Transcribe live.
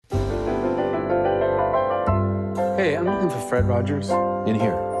Hey, I'm looking for Fred Rogers. In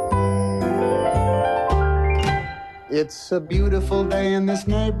here. It's a beautiful day in this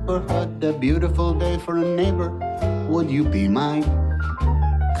neighborhood, a beautiful day for a neighbor. Would you be mine?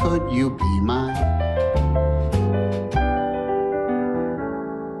 Could you be mine?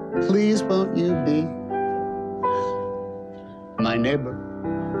 Please won't you be my neighbor?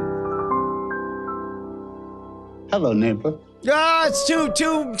 Hello, neighbor. Ah, it's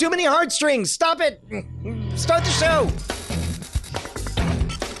too many heartstrings. Stop it. Start the show.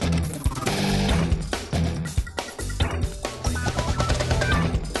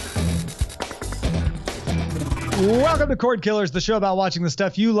 Welcome to Cordkillers, the show about watching the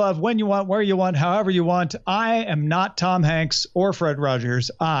stuff you love, when you want, where you want, however you want. I am not Tom Hanks or Fred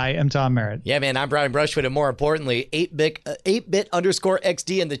Rogers. I am Tom Merritt. Yeah, man, I'm Brian Brushwood, and more importantly,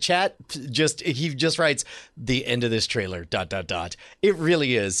 8bit_XD in the chat. He just writes the end of this trailer. ... It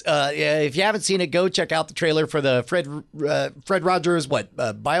really is. If you haven't seen it, go check out the trailer for the Fred Rogers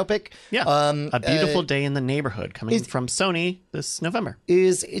biopic. Yeah, A Beautiful Day in the Neighborhood coming from Sony this November.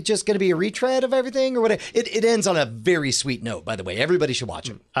 Is it just going to be a retread of everything, or what? It ends on a very sweet note, by the way. Everybody should watch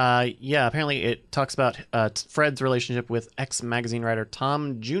it. Yeah, apparently it talks about Fred's relationship with ex-magazine writer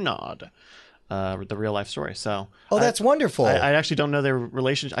Tom Junod, the real life story. So, that's wonderful. I actually don't know their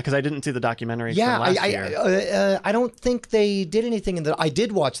relationship because I didn't see the documentary from last year. I don't think they did anything I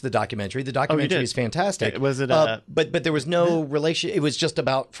did watch the documentary. The documentary is fantastic. Was it? But there was no relation. It was just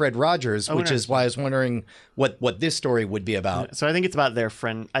about Fred Rogers, which is why I was wondering what this story would be about. So I think it's about their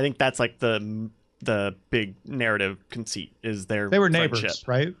friend. I think that's like the big narrative conceit is they were neighbors,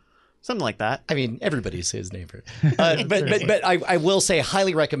 right? Something like that. I mean, everybody's his neighbor. But I will say,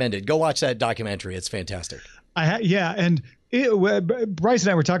 highly recommended. Go watch that documentary. It's fantastic. And Bryce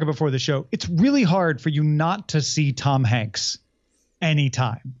and I were talking before the show. It's really hard for you not to see Tom Hanks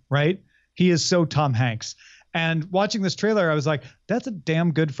anytime, right? He is so Tom Hanks. And watching this trailer, I was like, that's a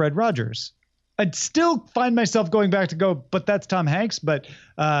damn good Fred Rogers. I'd still find myself going back to go, but that's Tom Hanks. But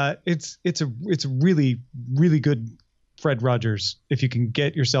it's really, really good Fred Rogers if you can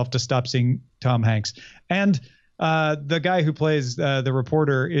get yourself to stop seeing Tom Hanks. And the guy who plays the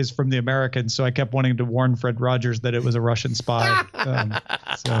reporter is from The Americans, so I kept wanting to warn Fred Rogers that it was a Russian spy.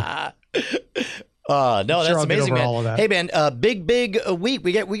 No, that's amazing, man. All of that. Hey, man, big week.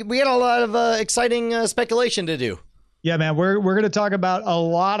 We get a lot of exciting speculation to do. Yeah, man, we're going to talk about a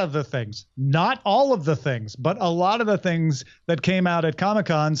lot of the things, not all of the things, but a lot of the things that came out at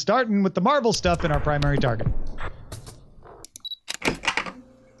Comic-Con, starting with the Marvel stuff in our primary target.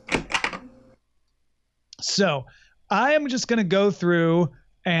 So I am just going to go through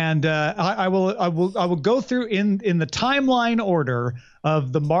and I will go through in the timeline order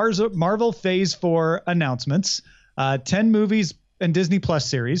of the Marvel Phase 4 announcements, 10 movies and Disney Plus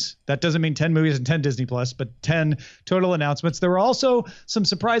series. That doesn't mean 10 movies and 10 Disney Plus, but 10 total announcements. There were also some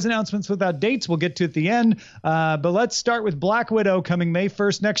surprise announcements without dates we'll get to at the end. But let's start with Black Widow coming May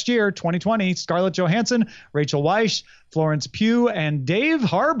 1st next year, 2020. Scarlett Johansson, Rachel Weisz, Florence Pugh, and Dave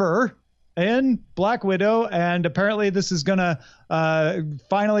Harbour in Black Widow. And apparently this is going to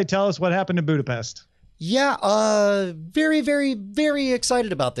finally tell us what happened in Budapest. Yeah, very, very, very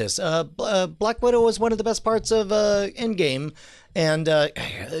excited about this. Black Widow was one of the best parts of Endgame, and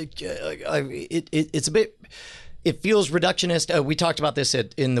it's a bit. It feels reductionist. We talked about this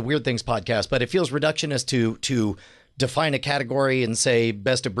in the Weird Things podcast, but it feels reductionist to define a category and say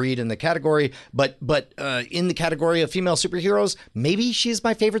best of breed in the category, but in the category of female superheroes, maybe she's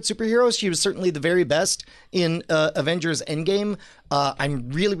my favorite superhero. She was certainly the very best in Avengers Endgame. I'm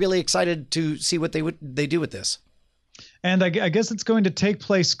really, really excited to see what they do with this. And I guess it's going to take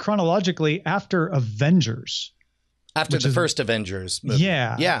place chronologically after Avengers. After the first Avengers movie.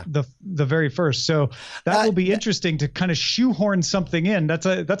 Yeah. The very first. So that will be interesting to kind of shoehorn something in. That's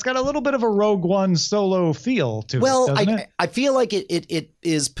got a little bit of a Rogue One solo feel to it, doesn't it? I feel like it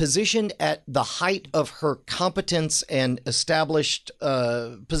is positioned at the height of her competence and established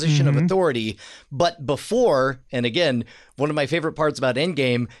position of authority. But before, and again, one of my favorite parts about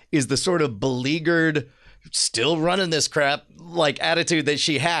Endgame is the sort of beleaguered, still running this crap like attitude that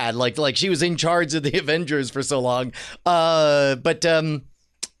she had, like she was in charge of the Avengers for so long.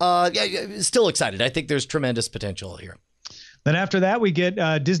 Still excited. I think there's tremendous potential here. Then after that, we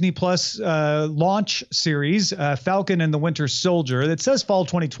get Disney Plus launch series, Falcon and the Winter Soldier. It says fall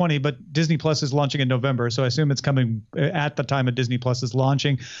 2020, but Disney Plus is launching in November, so I assume it's coming at the time of Disney Plus is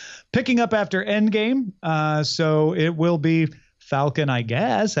launching. Picking up after Endgame, so it will be Falcon, I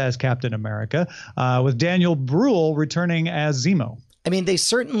guess, as Captain America, with Daniel Bruhl returning as Zemo. I mean, they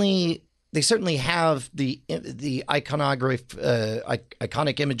certainly they certainly have the iconic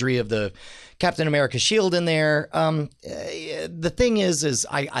imagery of the Captain America shield in there. The thing is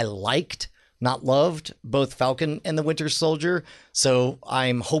I liked, not loved, both Falcon and the Winter Soldier, so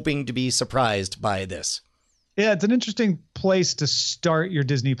I'm hoping to be surprised by this. Yeah, it's an interesting place to start your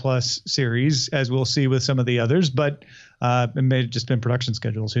Disney Plus series, as we'll see with some of the others, but it may have just been production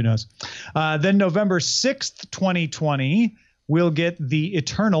schedules. Who knows? Then November 6th, 2020, we'll get the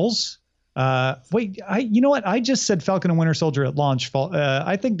Eternals. You know what? I just said Falcon and Winter Soldier at launch.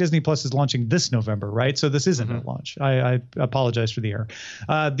 I think Disney Plus is launching this November, right? So this isn't at launch. I apologize for the error.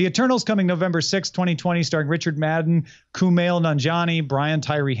 The Eternals coming November 6th, 2020, starring Richard Madden, Kumail Nanjiani, Brian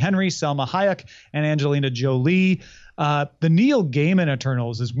Tyree Henry, Selma Hayek, and Angelina Jolie. The Neil Gaiman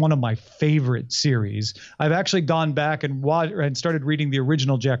Eternals is one of my favorite series. I've actually gone back and started reading the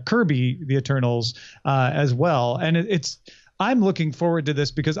original Jack Kirby, The Eternals, as well. And I'm looking forward to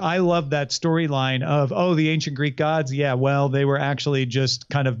this because I love that storyline of, the ancient Greek gods. Yeah, well, they were actually just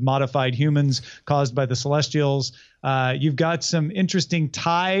kind of modified humans caused by the Celestials. You've got some interesting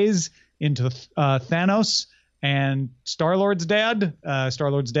ties into Thanos and Star-Lord's dad.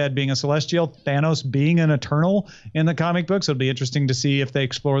 Star-Lord's dad being a Celestial, Thanos being an Eternal in the comic books. It'll be interesting to see if they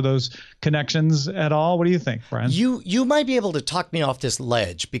explore those connections at all. What do you think, Brian? You might be able to talk me off this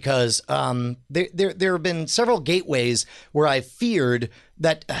ledge because there have been several gateways where I feared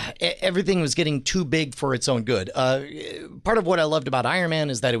that everything was getting too big for its own good. Part of what I loved about Iron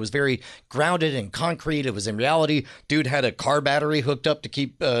Man is that it was very grounded and concrete. It was in reality. Dude had a car battery hooked up to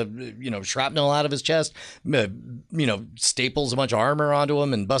keep, shrapnel out of his chest, staples a bunch of armor onto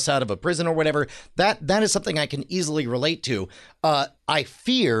him and busts out of a prison or whatever. That is something I can easily relate to. I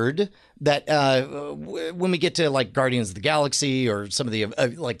feared that when we get to like Guardians of the Galaxy or some of the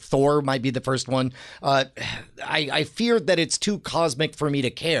like Thor might be the first one, I feared that it's too cosmic for me to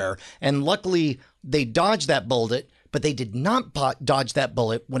care. And luckily they dodged that bullet, but they did not dodge that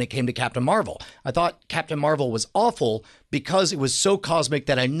bullet when it came to Captain Marvel. I thought Captain Marvel was awful because it was so cosmic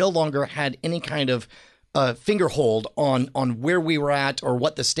that I no longer had any kind of finger hold on where we were at or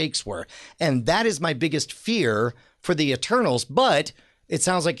what the stakes were. And that is my biggest fear for the Eternals. But it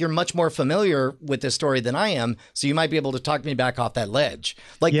sounds like you're much more familiar with this story than I am, so you might be able to talk me back off that ledge.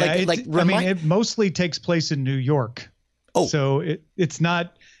 It mostly takes place in New York. Oh, so it's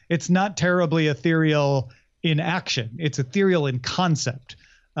not terribly ethereal in action. It's ethereal in concept.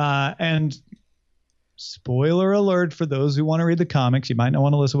 And spoiler alert for those who want to read the comics, you might not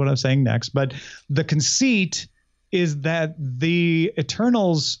want to listen to what I'm saying next, but the conceit is that the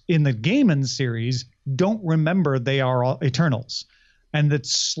Eternals in the Gaiman series don't remember they are all Eternals. And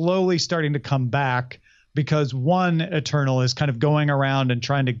that's slowly starting to come back because one Eternal is kind of going around and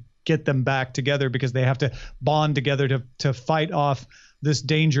trying to get them back together because they have to bond together to fight off this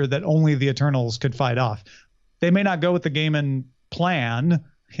danger that only the Eternals could fight off. They may not go with the Gaiman plan.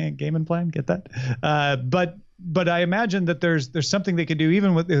 Gaiman plan, get that? But I imagine that there's something they could do.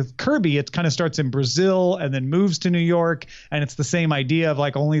 Even with Kirby, it kind of starts in Brazil and then moves to New York, and it's the same idea of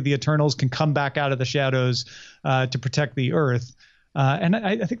like only the Eternals can come back out of the shadows to protect the Earth. And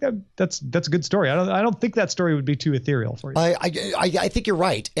I think that's a good story. I don't think that story would be too ethereal for you. I think you're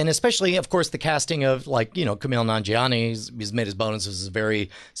right, and especially, of course, the casting of Kumail Nanjiani. He's made his bonus as a very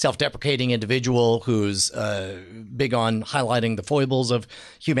self-deprecating individual who's big on highlighting the foibles of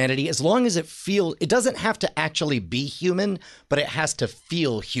humanity. As long as it doesn't have to actually be human, but it has to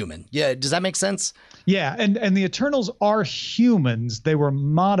feel human. Yeah, does that make sense? Yeah, and the Eternals are humans. They were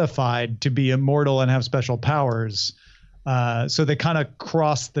modified to be immortal and have special powers. So they kind of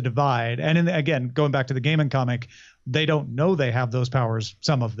cross the divide. And again, going back to the Gaiman comic, they don't know they have those powers,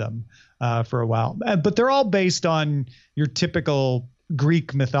 some of them, for a while. But they're all based on your typical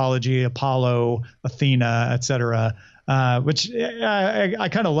Greek mythology, Apollo, Athena, etc. Which I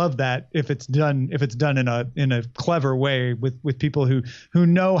kind of love that if it's done in a clever way with people who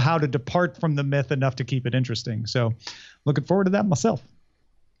know how to depart from the myth enough to keep it interesting. So looking forward to that myself.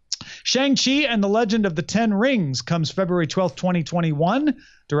 Shang-Chi and the Legend of the Ten Rings comes February 12th, 2021,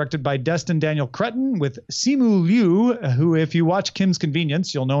 directed by Destin Daniel Cretton with Simu Liu, who, if you watch Kim's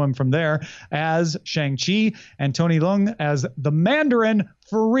Convenience, you'll know him from there, as Shang-Chi, and Tony Leung as the Mandarin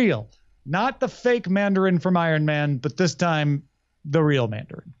for real. Not the fake Mandarin from Iron Man, but this time the real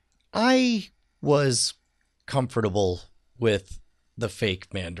Mandarin. I was comfortable with the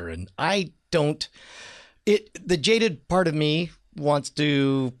fake Mandarin. The jaded part of me wants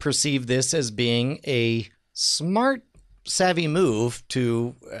to perceive this as being a smart, savvy move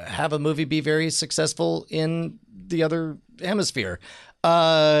to have a movie be very successful in the other hemisphere.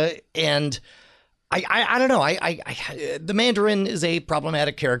 And I don't know. The Mandarin is a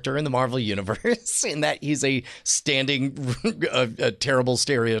problematic character in the Marvel universe in that he's a standing, a terrible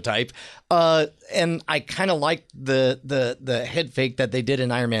stereotype. And I kind of liked the head fake that they did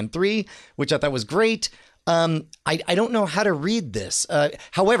in Iron Man 3, which I thought was great. I don't know how to read this.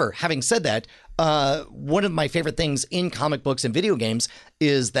 However, having said that, one of my favorite things in comic books and video games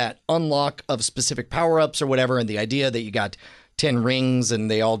is that unlock of specific power-ups or whatever, and the idea that you got 10 rings and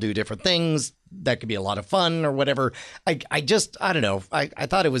they all do different things. That could be a lot of fun or whatever. I don't know. I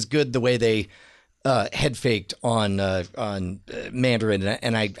thought it was good the way they head faked on Mandarin,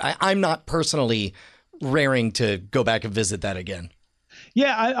 and I'm not personally raring to go back and visit that again.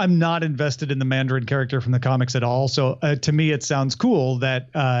 Yeah, I'm not invested in the Mandarin character from the comics at all. So to me, it sounds cool that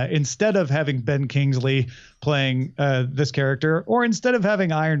instead of having Ben Kingsley playing this character, or instead of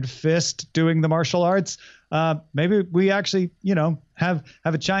having Iron Fist doing the martial arts, maybe we actually, have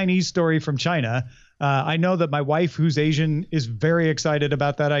a Chinese story from China. I know that my wife, who's Asian, is very excited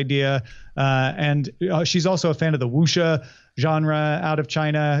about that idea. And she's also a fan of the wuxia genre out of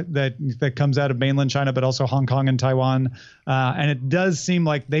China that comes out of mainland China, but also Hong Kong and Taiwan. And it does seem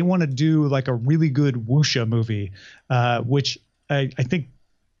like they want to do like a really good wuxia movie, which I think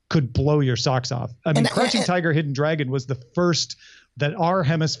could blow your socks off. I mean, Crouching Tiger, Hidden Dragon was the first that our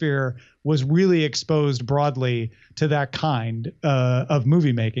hemisphere was really exposed broadly to that kind of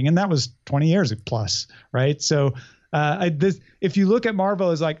movie making. And that was 20 years plus, right? So if you look at Marvel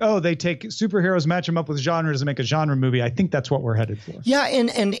as like, oh, they take superheroes, match them up with genres and make a genre movie, I think that's what we're headed for. Yeah, and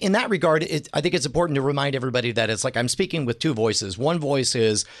in that regard, I think it's important to remind everybody that it's like I'm speaking with two voices. One voice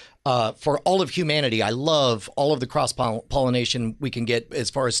is for all of humanity. I love all of the cross-pollination we can get as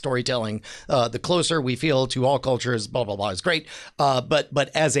far as storytelling. The closer we feel to all cultures, blah, blah, blah, is great. But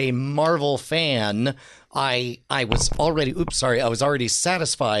as a Marvel fan, I was already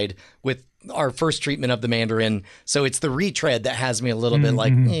satisfied with our first treatment of the Mandarin. So it's the retread that has me a little bit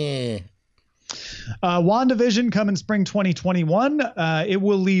like, eh. WandaVision coming spring 2021. It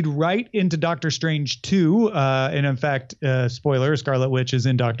will lead right into Doctor Strange 2. And in fact, spoiler, Scarlet Witch is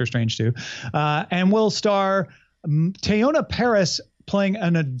in Doctor Strange 2. And will star Teyonah Parris playing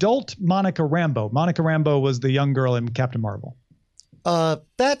an adult Monica Rambeau. Monica Rambeau was the young girl in Captain Marvel.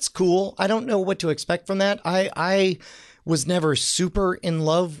 That's cool. I don't know what to expect from that. I was never super in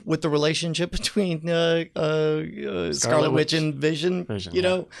love with the relationship between Scarlet Witch and Vision.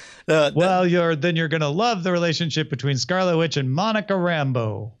 Well, you're going to love the relationship between Scarlet Witch and Monica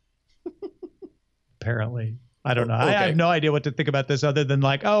Rambeau. Apparently. I don't know. Okay. I have no idea what to think about this other than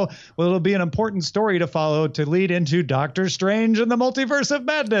like, oh, well, it'll be an important story to follow to lead into Doctor Strange and the Multiverse of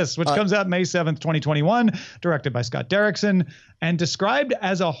Madness, which comes out May 7th, 2021, directed by Scott Derrickson and described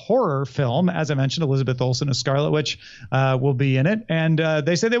as a horror film. As I mentioned, Elizabeth Olsen as Scarlet Witch will be in it. And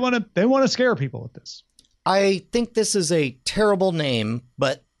they say they want to scare people with this. I think this is a terrible name,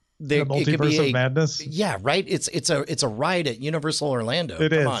 but the Multiverse of Madness. Yeah, right. It's a ride at Universal Orlando.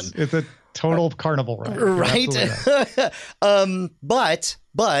 It is. It's a total carnival ride. Right.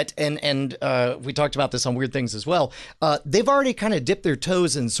 But we talked about this on Weird Things as well. They've already kind of dipped their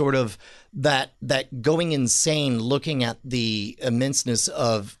toes in sort of that going insane, looking at the immenseness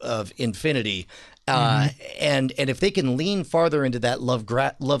of infinity. And if they can lean farther into that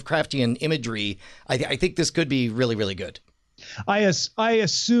Lovecraftian imagery, I think this could be really, really good. I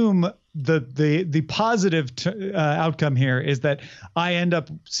assume the positive outcome here is that I end up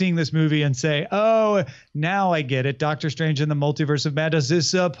seeing this movie and say, oh, now I get it. Doctor Strange and the Multiverse of Madness is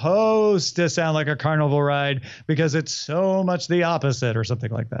supposed to sound like a carnival ride because it's so much the opposite or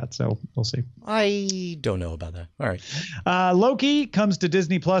something like that. So we'll see. I don't know about that. All right. Loki comes to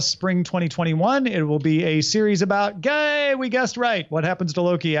Disney Plus spring 2021. It will be a series about, we guessed right, what happens to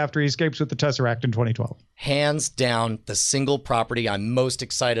Loki after he escapes with the Tesseract in 2012. Hands down, the single property I'm most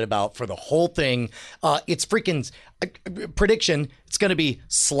excited about for the whole thing. It's freaking prediction. It's going to be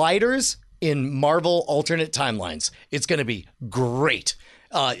Sliders in Marvel alternate timelines. It's going to be great.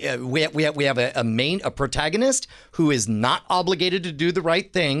 We have a protagonist who is not obligated to do the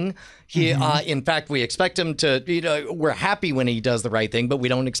right thing. He, in fact, we expect him to. We're happy when he does the right thing, but we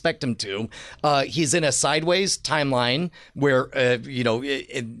don't expect him to. He's in a sideways timeline where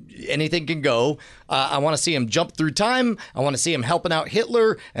anything can go. I want to see him jump through time. I want to see him helping out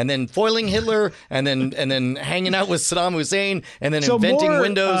Hitler and then foiling Hitler and then hanging out with Saddam Hussein and then inventing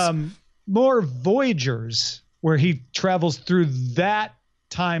Windows. More Voyagers, where he travels through that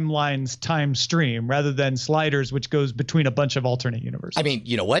timelines time stream rather than sliders, which goes between a bunch of alternate universes. I mean,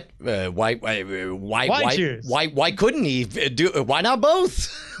 you know what? Why choose? Why couldn't he do? Why not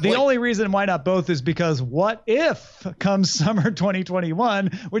both? The only reason why not both is because What If comes summer 2021,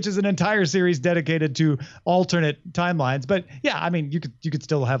 which is an entire series dedicated to alternate timelines. But yeah, I mean, you could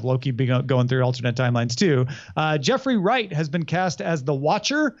still have Loki going through alternate timelines too. Jeffrey Wright has been cast as the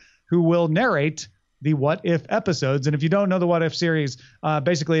Watcher, who will narrate the What If episodes. And if you don't know the What If series,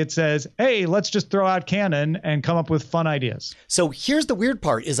 basically it says, hey, let's just throw out canon and come up with fun ideas. So here's the weird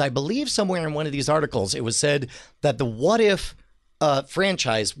part is I believe somewhere in one of these articles, it was said that the What If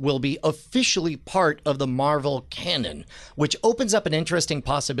franchise will be officially part of the Marvel canon, which opens up an interesting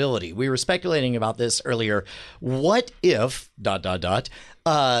possibility. We were speculating about this earlier. What if ...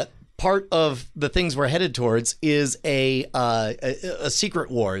 part of the things we're headed towards is a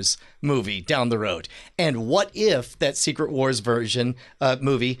Secret Wars movie down the road. And what if that Secret Wars version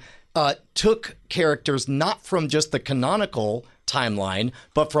movie took characters not from just the canonical timeline,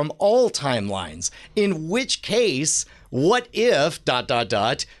 but from all timelines? In which case, what if ...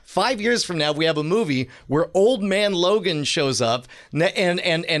 5 years from now we have a movie where Old Man Logan shows up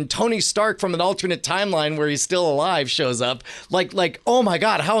and Tony Stark from an alternate timeline where he's still alive shows up? Like oh my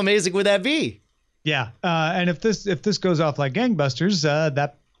God, how amazing would that be? Yeah, and if this goes off like gangbusters,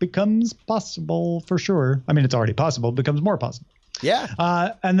 that becomes possible for sure. I mean, it's already possible. It becomes more possible.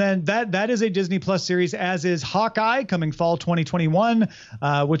 Yeah. And then that is a Disney Plus series, as is Hawkeye, coming fall 2021,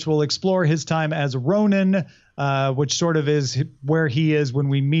 which will explore his time as Ronin, which sort of is where he is when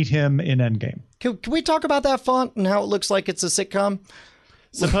we meet him in Endgame. Can we talk about that font and how it looks like it's a sitcom?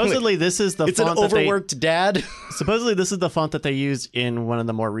 Supposedly, this is the it's font an overworked dad. Supposedly, this is the font that they used in one of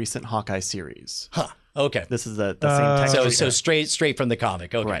the more recent Hawkeye series. Huh. Okay. This is the same text. So straight from the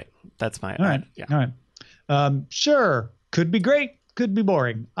comic. Okay. Right. That's my. All right. Yeah. All right. Sure. Could be great. Could be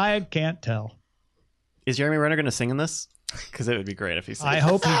boring. I can't tell. Is Jeremy Renner going to sing in this? Because it would be great if he sang. I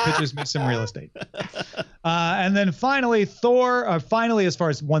hope he pitches me some real estate. And then finally, Thor. Finally, as far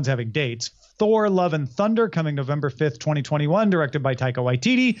as ones having dates, Thor: Love and Thunder, coming November 5th, 2021, directed by Taika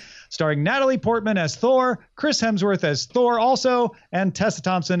Waititi, starring Natalie Portman as Thor, Chris Hemsworth as Thor also, and Tessa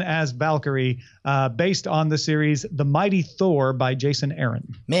Thompson as Valkyrie, based on the series The Mighty Thor by Jason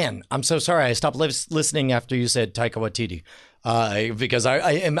Aaron. Man, I'm so sorry. I stopped listening after you said Taika Waititi. Because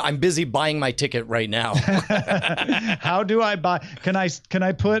I'm busy buying my ticket right now. How do I buy? Can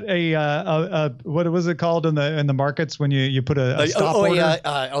I put a what was it called in the markets when you put a stop order?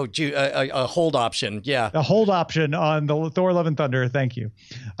 A hold option. Yeah, a hold option on the Thor: Love and Thunder. Thank you.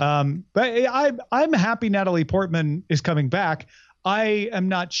 But I'm happy Natalie Portman is coming back. I am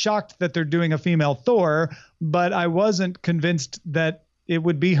not shocked that they're doing a female Thor, but I wasn't convinced that it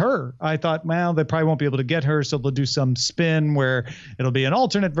would be her. I thought, well, they probably won't be able to get her, so they'll do some spin where it'll be an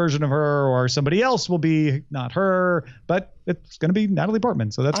alternate version of her, or somebody else will be not her, but it's going to be Natalie Portman,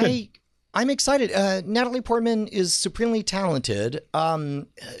 so that's good. I'm excited. Natalie Portman is supremely talented.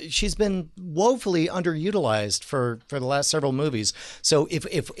 She's been woefully underutilized for the last several movies. So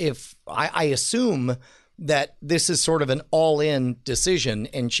if I assume that this is sort of an all-in decision,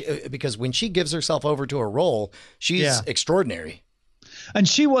 and because when she gives herself over to a role, she's extraordinary. And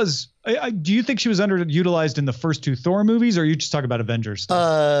she was, do you think she was underutilized in the first two Thor movies, or are you just talking about Avengers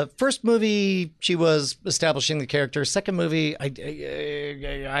stuff? First movie, she was establishing the character. Second movie, I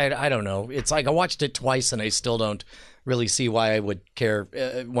don't know. It's like I watched it twice and I still don't really see why I would care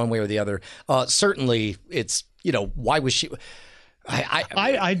one way or the other. Certainly it's, why was she...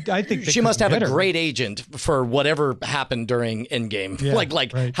 I think she must have a great agent for whatever happened during Endgame. Yeah,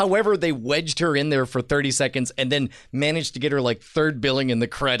 right. However they wedged her in there for 30 seconds and then managed to get her like third billing in the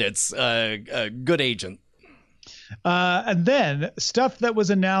credits. Good agent. And then stuff that was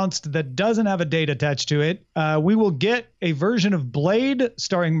announced that doesn't have a date attached to it. We will get a version of Blade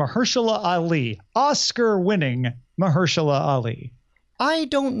starring Mahershala Ali, Oscar-winning Mahershala Ali. I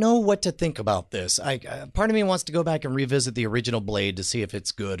don't know what to think about this. Part of me wants to go back and revisit the original Blade to see if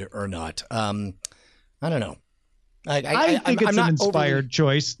it's good or not. I don't know. I think it's an inspired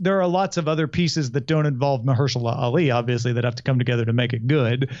choice. There are lots of other pieces that don't involve Mahershala Ali, obviously, that have to come together to make it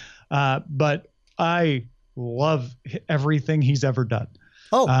good. But I love everything he's ever done.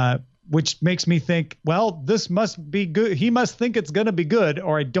 Which makes me think, well, this must be good. He must think it's going to be good,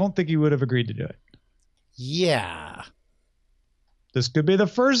 or I don't think he would have agreed to do it. Yeah. This could be the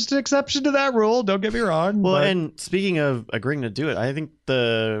first exception to that rule. Don't get me wrong. Well, and speaking of agreeing to do it, I think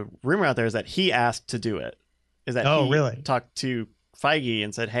the rumor out there is that he asked to do it. Is that he really talked to Feige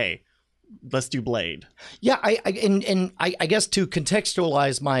and said, "Hey, let's do Blade." Yeah, I guess to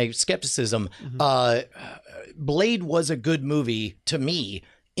contextualize my skepticism, Blade was a good movie to me,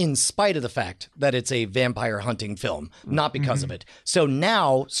 in spite of the fact that it's a vampire hunting film, not because of it. So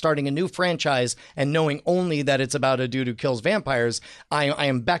now, starting a new franchise and knowing only that it's about a dude who kills vampires, I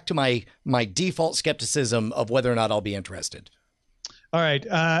am back to my default skepticism of whether or not I'll be interested. All right.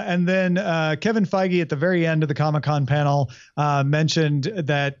 And then Kevin Feige at the very end of the Comic-Con panel mentioned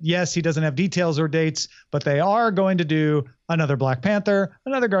that, yes, he doesn't have details or dates, but they are going to do another Black Panther,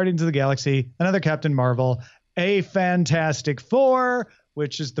 another Guardians of the Galaxy, another Captain Marvel, a Fantastic Four,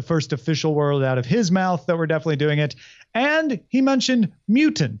 which is the first official word out of his mouth that we're definitely doing it. And he mentioned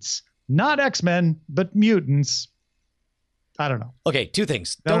mutants, not X-Men, but mutants. I don't know. Okay, two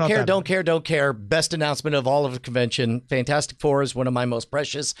things. Don't care. Best announcement of all of the convention. Fantastic Four is one of my most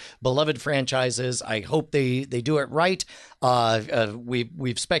precious, beloved franchises. I hope they do it right.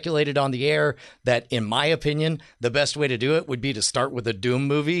 We've speculated on the air that, in my opinion, the best way to do it would be to start with a Doom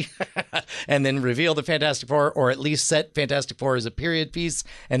movie and then reveal the Fantastic Four, or at least set Fantastic Four as a period piece,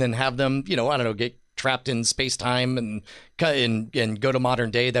 and then have them, get trapped in space-time and go to modern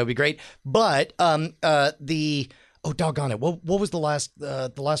day. That would be great. But oh, doggone it. What was the last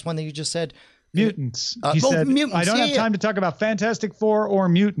one that you just said? Mutants. He said, mutants. I don't have time to talk about Fantastic Four or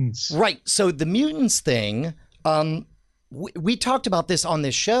mutants. Right. So the mutants thing, we talked about this on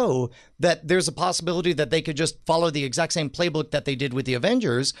this show, that there's a possibility that they could just follow the exact same playbook that they did with the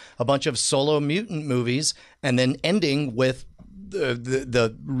Avengers, a bunch of solo mutant movies, and then ending with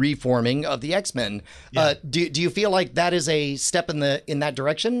the reforming of the X-Men. Yeah. Do you feel like that is a step in that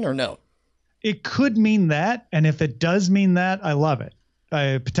direction, or no? It could mean that, and if it does mean that, I love it.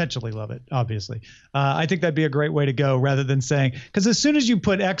 I potentially love it, obviously. I think that'd be a great way to go, rather than saying, because as soon as you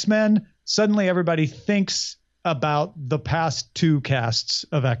put X-Men, suddenly everybody thinks about the past two casts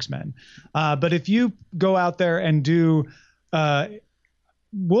of X-Men. But if you go out there and do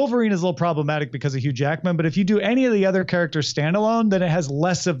Wolverine is a little problematic because of Hugh Jackman, but if you do any of the other characters standalone, then it has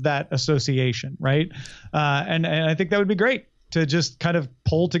less of that association, right? And I think that would be great to just kind of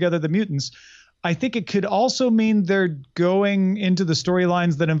pull together the mutants. I think it could also mean they're going into the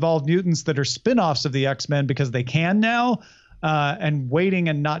storylines that involve mutants that are spin-offs of the X-Men because they can now, and waiting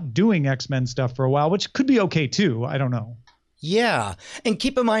and not doing X-Men stuff for a while, which could be okay too. I don't know. Yeah. And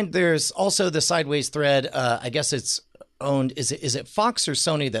keep in mind, there's also the Sideways thread. I guess it's owned. Is it Fox or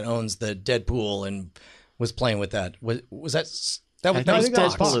Sony that owns the Deadpool and was playing with that? Was that... That was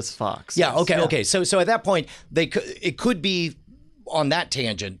Deadpool is Fox. Yeah. Okay. Yeah. Okay. So at that point, it could be on that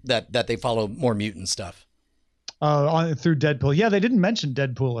tangent that they follow more mutant stuff. Through Deadpool. Yeah, they didn't mention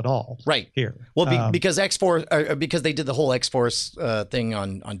Deadpool at all. Right here. Well, because X-Force, because they did the whole X-Force thing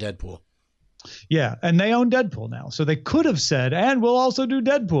on Deadpool. Yeah, and they own Deadpool now, so they could have said, "And we'll also do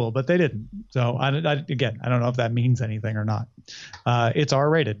Deadpool," but they didn't. So I don't know if that means anything or not. It's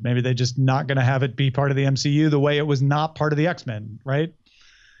R-rated. Maybe they're just not going to have it be part of the MCU the way it was not part of the X-Men, right?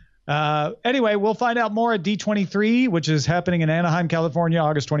 Anyway, we'll find out more at D23, which is happening in Anaheim, California,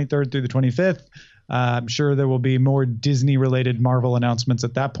 August 23rd through the 25th. I'm sure there will be more Disney-related Marvel announcements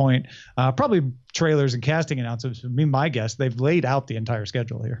at that point. Probably trailers and casting announcements would be my guess. They've laid out the entire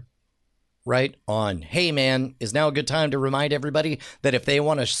schedule here. Right on. Hey, man, is now a good time to remind everybody that if they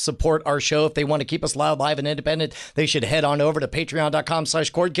want to support our show, if they want to keep us loud, live, and independent, they should head on over to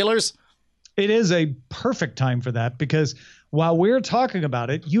patreon.com/Cordkillers. It is a perfect time for that, because while we're talking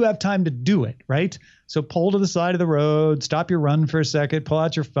about it, you have time to do it, right? So pull to the side of the road, stop your run for a second, pull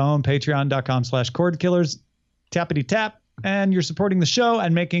out your phone, patreon.com/Cordkillers, tappity tap, and you're supporting the show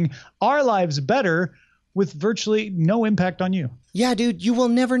and making our lives better with virtually no impact on you. Yeah, dude, you will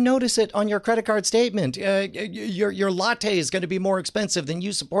never notice it on your credit card statement. Your latte is going to be more expensive than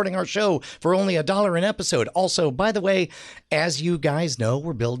you supporting our show for only $1 an episode. Also, by the way, as you guys know,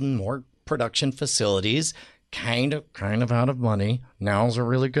 we're building more production facilities, kind of out of money. Now's a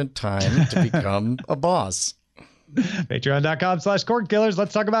really good time to become a boss. Patreon.com/Cordkillers.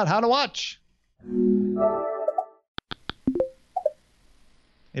 Let's talk about how to watch.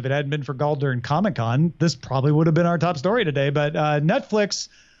 If it hadn't been for Gall during Comic-Con, this probably would have been our top story today. But Netflix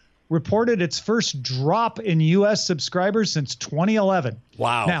reported its first drop in U.S. subscribers since 2011.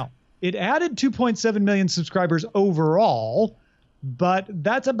 Wow. Now, it added 2.7 million subscribers overall, but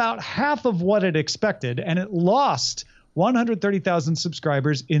that's about half of what it expected, and it lost 130,000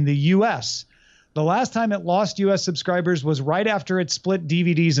 subscribers in the U.S. The last time it lost U.S. subscribers was right after it split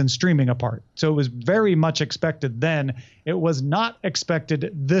DVDs and streaming apart. So it was very much expected then. It was not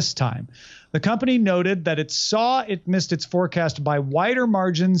expected this time. The company noted that it saw it missed its forecast by wider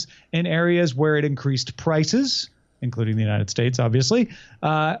margins in areas where it increased prices, including the United States, obviously.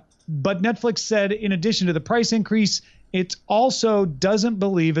 But Netflix said, in addition to the price increase, it also doesn't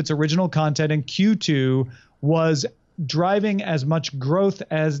believe its original content in Q2 was driving as much growth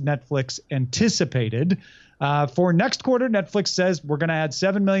as Netflix anticipated. For next quarter, Netflix says we're going to add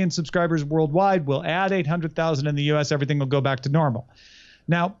 7 million subscribers worldwide. We'll add 800,000 in the U.S. Everything will go back to normal.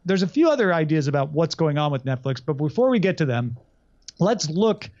 Now, there's a few other ideas about what's going on with Netflix, but before we get to them, let's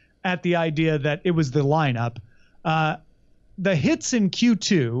look at the idea that it was the lineup. The hits in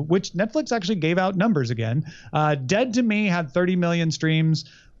Q2, which Netflix actually gave out numbers again. Dead to Me had 30 million streams.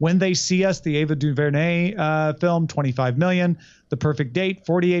 When They See Us, the Ava DuVernay film, 25 million. The Perfect Date,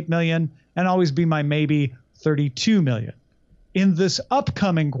 48 million. And Always Be My Maybe, 32 million. In this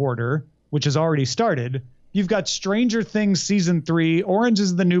upcoming quarter, which has already started, you've got Stranger Things Season 3, Orange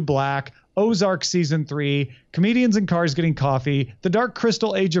is the New Black, Ozark Season 3, Comedians in Cars Getting Coffee, The Dark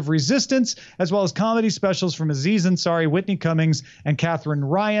Crystal Age of Resistance, as well as comedy specials from Aziz Ansari, Whitney Cummings, and Katherine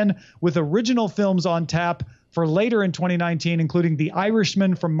Ryan, with original films on tap for later in 2019, including The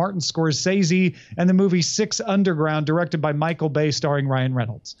Irishman from Martin Scorsese and the movie Six Underground, directed by Michael Bay, starring Ryan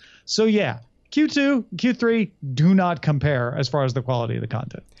Reynolds. So yeah, Q2, Q3 do not compare as far as the quality of the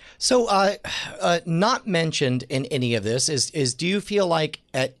content. So not mentioned in any of this is do you feel like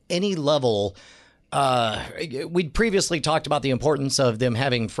at any level, we'd previously talked about the importance of them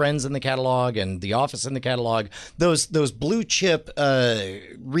having Friends in the catalog and The Office in the catalog, those blue chip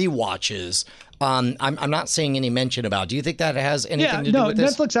rewatches. I'm not seeing any mention about. Do you think that has anything to do with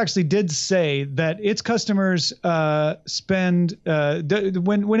this? Netflix actually did say that its customers spend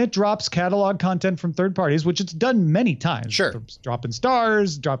when it drops catalog content from third parties, which it's done many times. Sure, dropping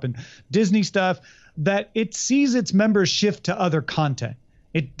Stars, dropping Disney stuff, that it sees its members shift to other content.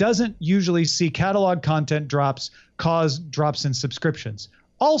 It doesn't usually see catalog content drops cause drops in subscriptions.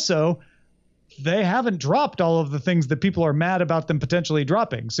 Also, they haven't dropped all of the things that people are mad about them potentially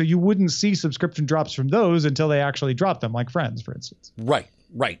dropping. So you wouldn't see subscription drops from those until they actually drop them, like Friends, for instance. Right.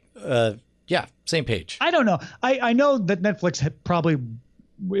 Yeah, same page. I don't know. I know that Netflix probably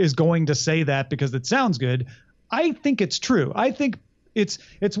is going to say that because it sounds good. I think it's true. I think it's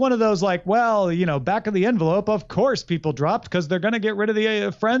one of those like, well, you know, back of the envelope, of course people dropped because they're going to get rid of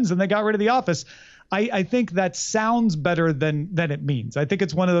the Friends and they got rid of The Office. I think that sounds better than it means. I think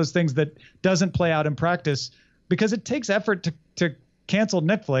it's one of those things that doesn't play out in practice because it takes effort to cancel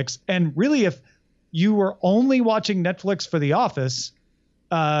Netflix. And really, if you were only watching Netflix for The Office,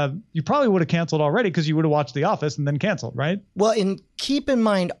 you probably would have canceled already because you would have watched The Office and then canceled, right? Well, and keep in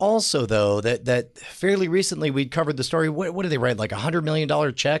mind also, though, that fairly recently we'd covered the story. What did they write? Like $100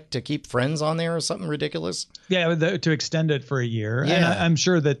 million check to keep Friends on there or something ridiculous? Yeah, to extend it for a year. Yeah. And I'm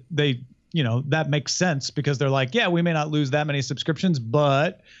sure that they, you know, that makes sense because they're like, yeah, we may not lose that many subscriptions,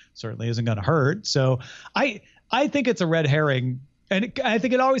 but certainly isn't going to hurt. So I think it's a red herring. And I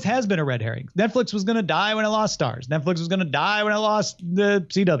think it always has been a red herring. Netflix was going to die when it lost Stars. Netflix was going to die when it lost the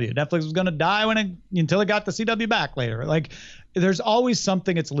CW. Netflix was going to die until it got the CW back later. Like, there's always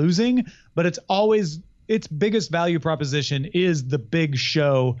something it's losing, but it's always its biggest value proposition is the big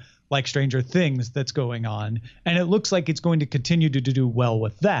show like Stranger Things that's going on. And it looks like it's going to continue to do well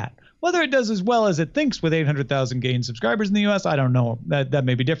with that. Whether it does as well as it thinks with 800,000 gained subscribers in the U.S., I don't know. That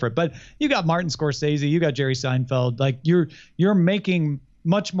may be different. But you got Martin Scorsese, you got Jerry Seinfeld. Like you're making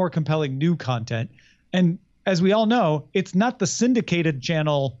much more compelling new content. And as we all know, it's not the syndicated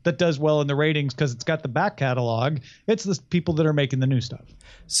channel that does well in the ratings because it's got the back catalog. It's the people that are making the new stuff.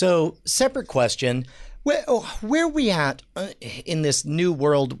 So, separate question. Where are we at in this new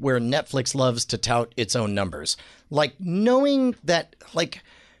world where Netflix loves to tout its own numbers? Like, knowing that, like,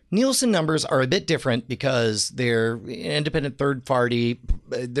 Nielsen numbers are a bit different because they're independent third party.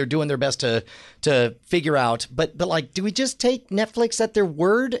 They're doing their best to figure out. But like, do we just take Netflix at their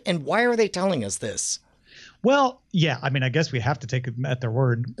word? And why are they telling us this? Well, yeah, I mean, I guess we have to take them at their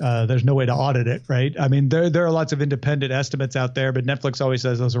word. There's no way to audit it, right? I mean, there are lots of independent estimates out there, but Netflix always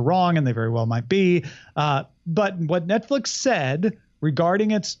says those are wrong, and they very well might be. But what Netflix said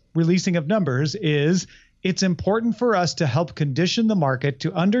regarding its releasing of numbers is it's important for us to help condition the market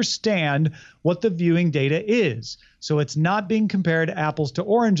to understand what the viewing data is. So it's not being compared apples to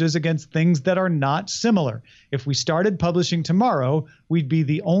oranges against things that are not similar. If we started publishing tomorrow, we'd be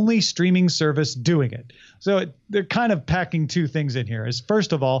the only streaming service doing it. So they're kind of packing two things in here. Is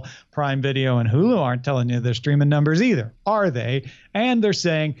first of all, Prime Video and Hulu aren't telling you their streaming numbers either, are they? And they're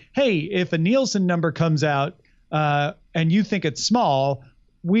saying, hey, if a Nielsen number comes out and you think it's small,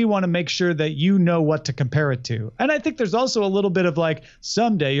 we want to make sure that you know what to compare it to. And I think there's also a little bit of like,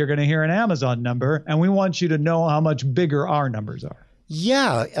 someday you're going to hear an Amazon number, and we want you to know how much bigger our numbers are.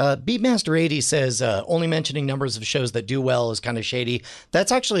 Yeah. Beatmaster 80 says only mentioning numbers of shows that do well is kind of shady.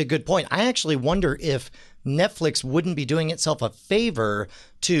 That's actually a good point. I actually wonder if Netflix wouldn't be doing itself a favor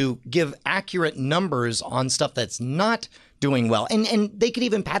to give accurate numbers on stuff that's not doing well. And they could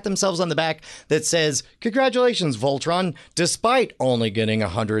even pat themselves on the back that says, congratulations, Voltron. Despite only getting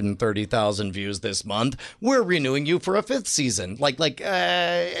 130,000 views this month, we're renewing you for a 5th season.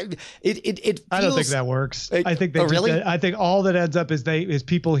 It feels, I don't think that works. I think really? I think all that ends up is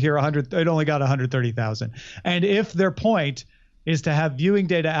people hear 100. It only got 130,000. And if their point is to have viewing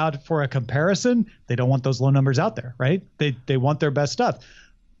data out for a comparison, they don't want those low numbers out there, right? They want their best stuff.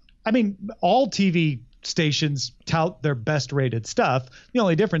 I mean, all TV stations tout their best rated stuff. The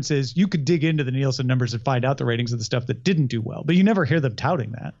only difference is you could dig into the Nielsen numbers and find out the ratings of the stuff that didn't do well, but you never hear them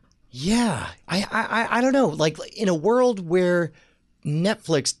touting that. Yeah. I don't know. Like in a world where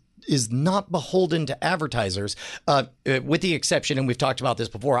Netflix is not beholden to advertisers, with the exception, and we've talked about this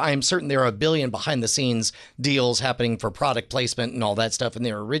before, I am certain there are a billion behind the scenes deals happening for product placement and all that stuff in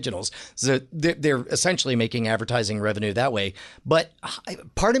their originals. So they're essentially making advertising revenue that way. But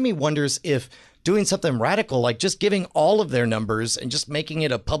part of me wonders if doing something radical, like just giving all of their numbers and just making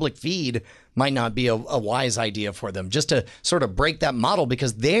it a public feed, might not be a wise idea for them, just to sort of break that model,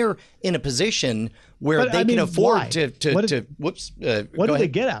 because they're in a position where they can afford to whoops. What do they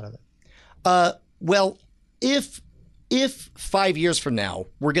get out of it? Well, if 5 years from now,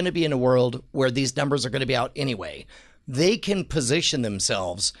 we're going to be in a world where these numbers are going to be out anyway, they can position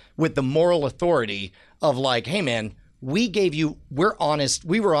themselves with the moral authority of like, hey man, we're honest.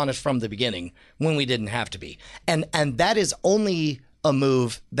 We were honest from the beginning when we didn't have to be. And that is only a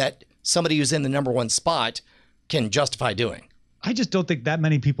move that somebody who's in the number one spot can justify doing. I just don't think that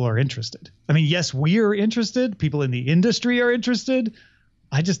many people are interested. I mean, yes, we are interested. People in the industry are interested.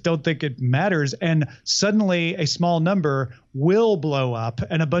 I just don't think it matters. And suddenly a small number will blow up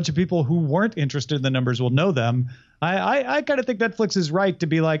and a bunch of people who weren't interested in the numbers will know them. I kind of think Netflix is right to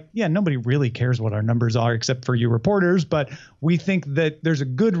be like, yeah, nobody really cares what our numbers are except for you reporters, but we think that there's a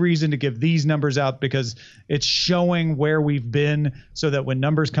good reason to give these numbers out because it's showing where we've been so that when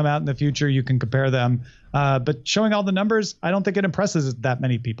numbers come out in the future, you can compare them. But showing all the numbers, I don't think it impresses that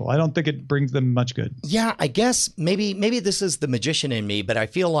many people. I don't think it brings them much good. Yeah, I guess maybe this is the magician in me, but I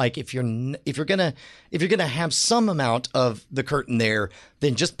feel like if you're gonna have some amount of the curtain there,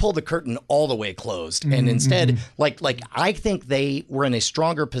 then just pull the curtain all the way closed. And instead, like I think they were in a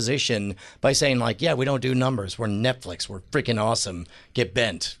stronger position by saying like, yeah, we don't do numbers. We're Netflix. We're freaking awesome. Get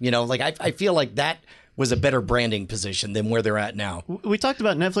bent. I feel like that was a better branding position than where they're at now. We talked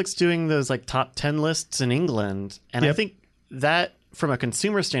about Netflix doing those like top 10 lists in England. And I think that from a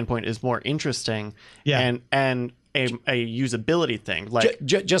consumer standpoint is more interesting. Yeah. And a usability thing, like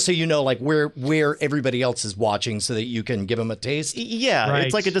just so you know, like where everybody else is watching, so that you can give them a taste. Yeah, right.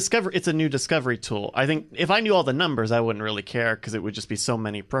 It's like it's a new discovery tool. I think if I knew all the numbers, I wouldn't really care because it would just be so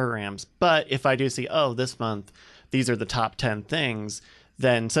many programs. But if I do see, this month these are the top 10 things,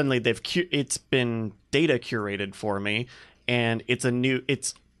 then suddenly it's been data curated for me, and it's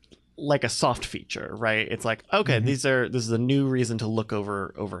like a soft feature, right? It's like, okay, this is a new reason to look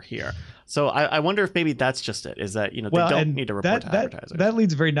over here. So I wonder if maybe that's just it, is that, they don't need to report to advertisers. That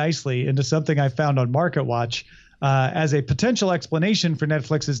leads very nicely into something I found on MarketWatch as a potential explanation for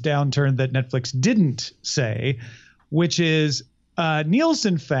Netflix's downturn that Netflix didn't say, which is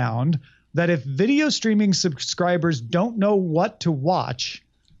Nielsen found that if video streaming subscribers don't know what to watch,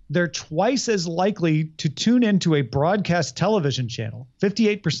 they're twice as likely to tune into a broadcast television channel,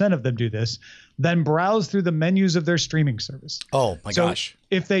 58% of them do this, than browse through the menus of their streaming service. Oh, my gosh.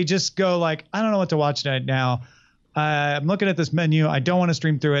 If they just go like, I don't know what to watch right now. I'm looking at this menu. I don't want to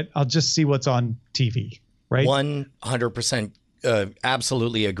stream through it. I'll just see what's on TV, right? 100%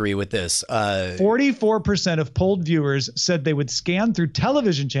 absolutely agree with this. 44% of polled viewers said they would scan through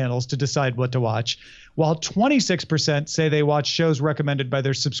television channels to decide what to watch, while 26% say they watch shows recommended by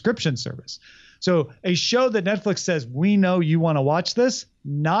their subscription service. So a show that Netflix says, we know you want to watch this,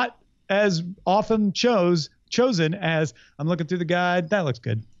 not as often chosen as I'm looking through the guide. That looks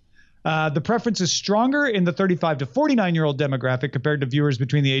good. The preference is stronger in the 35 to 49-year-old demographic compared to viewers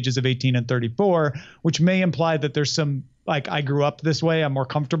between the ages of 18 and 34, which may imply that there's some, like, I grew up this way, I'm more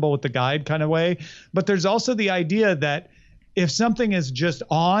comfortable with the guide kind of way. But there's also the idea that if something is just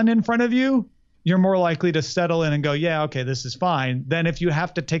on in front of you, you're more likely to settle in and go, yeah, okay, this is fine, than if you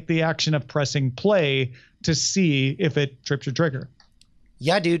have to take the action of pressing play to see if it trips your trigger.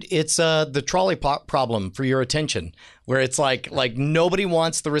 Yeah, dude, it's the trolley problem for your attention, where it's like nobody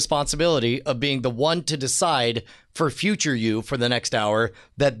wants the responsibility of being the one to decide for future you for the next hour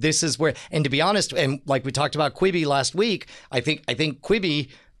that this is where. And to be honest, and like we talked about Quibi last week, I think Quibi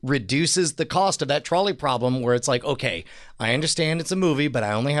reduces the cost of that trolley problem where it's like, okay, I understand it's a movie, but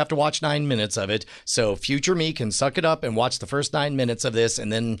I only have to watch 9 minutes of it. So future me can suck it up and watch the first 9 minutes of this.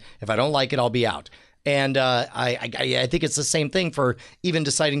 And then if I don't like it, I'll be out. And I think it's the same thing for even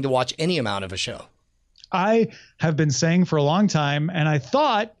deciding to watch any amount of a show. I have been saying for a long time, and I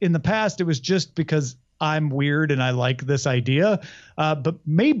thought in the past it was just because I'm weird and I like this idea, but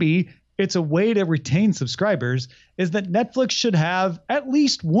maybe it's a way to retain subscribers, is that Netflix should have at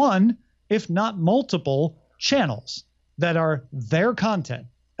least one, if not multiple, channels that are their content.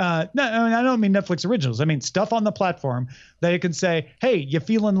 No, I don't mean Netflix originals. I mean stuff on the platform that you can say, hey, you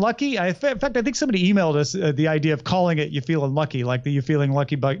feeling lucky? In fact, I think somebody emailed us the idea of calling it You Feeling Lucky, like the You Feeling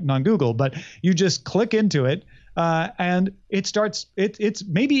Lucky button on Google. But you just click into it and it starts, it's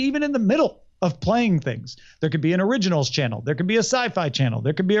maybe even in the middle of playing things. There could be an originals channel. There could be a sci-fi channel.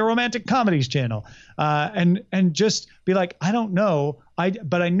 There could be a romantic comedies channel. And just be like, I don't know.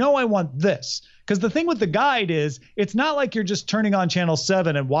 But I know I want this. Because the thing with the guide is it's not like you're just turning on channel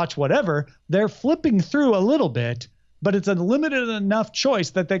 7 and watch whatever. They're flipping through a little bit, but it's a limited enough choice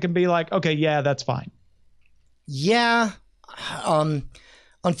that they can be like, okay, yeah, that's fine. Yeah.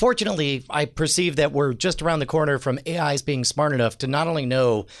 Unfortunately, I perceive that we're just around the corner from AIs being smart enough to not only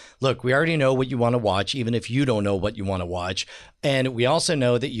know, look, we already know what you want to watch, even if you don't know what you want to watch. And we also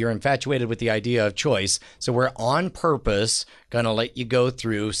know that you're infatuated with the idea of choice. So we're on purpose going to let you go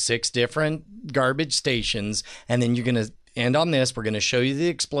through 6 different garbage stations, and then you're going to end on this. We're going to show you the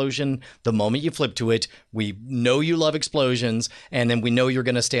explosion the moment you flip to it. We know you love explosions, and then we know you're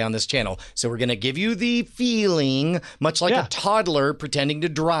going to stay on this channel. So we're going to give you the feeling, much like a toddler pretending to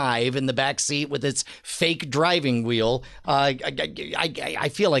drive in the back seat with its fake driving wheel. I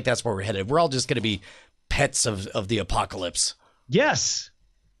feel like that's where we're headed. We're all just going to be pets of the apocalypse. Yes.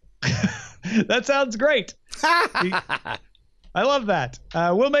 That sounds great. I love that.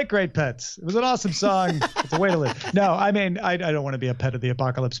 We'll make great pets. It was an awesome song. It's a way to live. No, I mean, I don't want to be a pet of the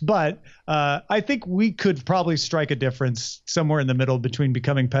apocalypse, but I think we could probably strike a difference somewhere in the middle between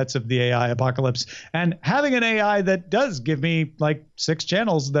becoming pets of the AI apocalypse and having an AI that does give me like 6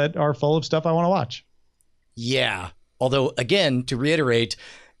 channels that are full of stuff I want to watch. Yeah. Although, again, to reiterate,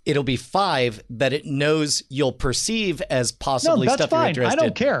 it'll be 5 that it knows you'll perceive as possibly stuff you're interested in. I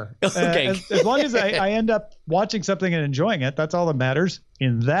don't care. Okay. As long as I end up watching something and enjoying it, that's all that matters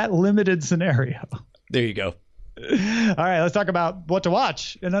in that limited scenario. There you go. All right, let's talk about what to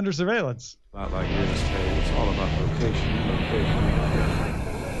watch in Under Surveillance. Not like real estate. It's all about location.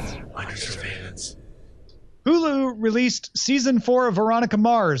 Under Surveillance. Hulu released season 4 of Veronica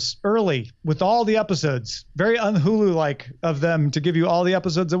Mars early with all the episodes. Very un-Hulu-like of them to give you all the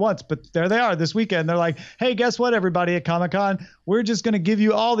episodes at once. But there they are this weekend. They're like, hey, guess what, everybody at Comic-Con? We're just going to give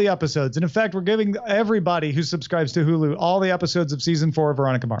you all the episodes. And in fact, we're giving everybody who subscribes to Hulu all the episodes of season 4 of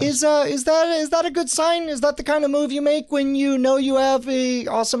Veronica Mars. Is that a good sign? Is that the kind of move you make when you know you have a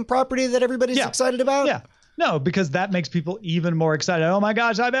awesome property that everybody's excited about? Yeah. No, because that makes people even more excited. Oh my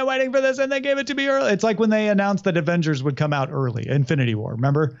gosh, I've been waiting for this and they gave it to me early. It's like when they announced that Avengers would come out early, Infinity War,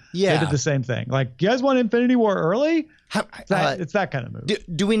 remember? Yeah. They did the same thing. Like, you guys want Infinity War early? It's that kind of move.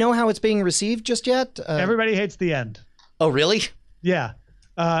 Do we know how it's being received just yet? Everybody hates the end. Oh, really? Yeah.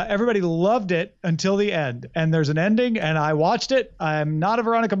 Everybody loved it until the end. And there's an ending, and I watched it. I'm not a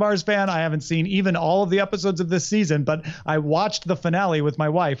Veronica Mars fan. I haven't seen even all of the episodes of this season, but I watched the finale with my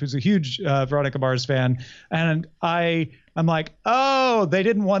wife, who's a huge Veronica Mars fan. And I'm like, oh, they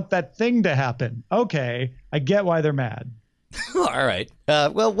didn't want that thing to happen. Okay, I get why they're mad. All right.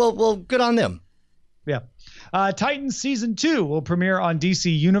 Well, good on them. Yeah. Titans Season 2 will premiere on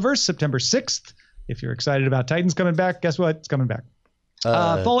DC Universe September 6th. If you're excited about Titans coming back, guess what? It's coming back.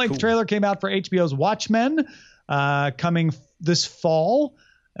 Full-length trailer came out for HBO's Watchmen, coming this fall.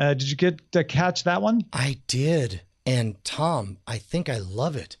 Did you get to catch that one? I did. And Tom, I think I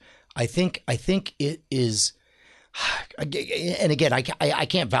love it. I think it is. And again, I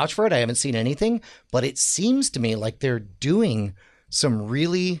can't vouch for it. I haven't seen anything, but it seems to me like they're doing some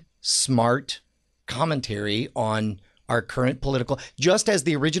really smart commentary on our current political, just as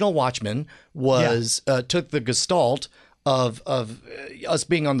the original Watchmen was, took the gestalt of us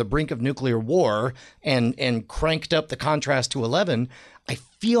being on the brink of nuclear war and cranked up the contrast to 11. I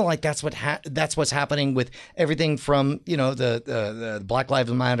feel like that's what's happening with everything from the Black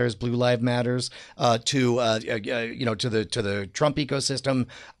Lives Matters, Blue Lives Matters to the Trump ecosystem.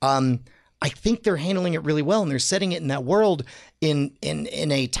 I think they're handling it really well, and they're setting it in that world in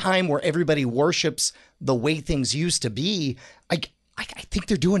a time where everybody worships the way things used to be. I think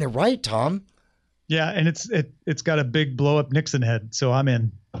they're doing it right, Tom. Yeah, and it's got a big blow up Nixon head, so I'm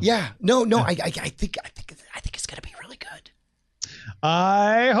in. Yeah, no, I think it's gonna be really good.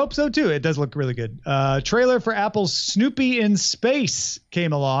 I hope so too. It does look really good. Trailer for Apple's Snoopy in Space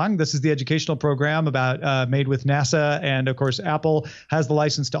came along. This is the educational program about made with NASA, and of course, Apple has the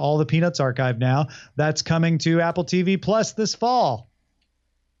license to all the Peanuts archive now. That's coming to Apple TV Plus this fall.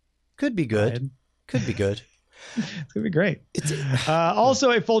 Could be good. Could be good. It's gonna be great.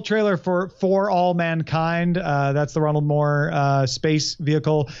 Also, a full trailer for All Mankind. That's the Ronald Moore space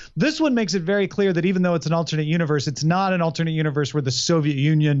vehicle. This one makes it very clear that even though it's an alternate universe, it's not an alternate universe where the Soviet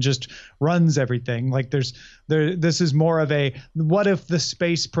Union just runs everything. Like this is more of a what if the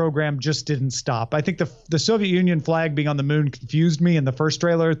space program just didn't stop? I think the Soviet Union flag being on the moon confused me in the first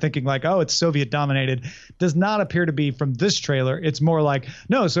trailer, thinking like, oh, it's Soviet dominated. Does not appear to be from this trailer. It's more like,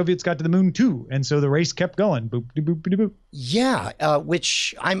 no, Soviets got to the moon too, and so the race kept going. Boop, boop, boop, boop. Yeah,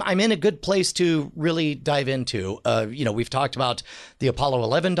 which I'm in a good place to really dive into. We've talked about the Apollo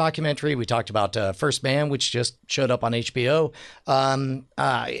 11 documentary. We talked about First Man, which just showed up on HBO.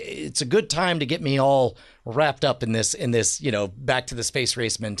 It's a good time to get me all wrapped up in this, back to the space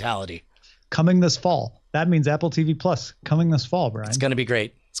race mentality. Coming this fall. That means Apple TV Plus coming this fall, Brian. It's going to be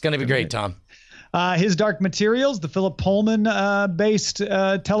great. It's going to be great, Tom. His Dark Materials, the Philip Pullman based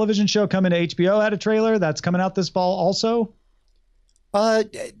television show coming to HBO, had a trailer. That's coming out this fall also.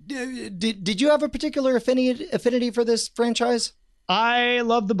 Did you have a particular affinity for this franchise? I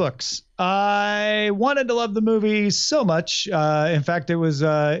love the books. I wanted to love the movie so much. In fact, it was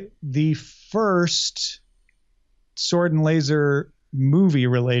the first Sword and Laser movie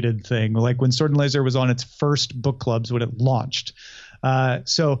related thing, like when Sword and Laser was on its first book clubs when it launched.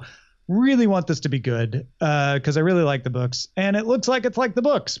 So really want this to be good because I really like the books, and it looks like it's like the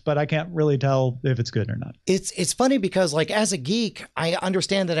books, but I can't really tell if it's good or not. It's funny because, like, as a geek, I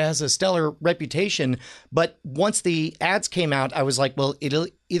understand that it has a stellar reputation, but once the ads came out, I was like, well, it'll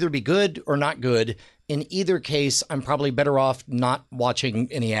either be good or not good. In either case, I'm probably better off not watching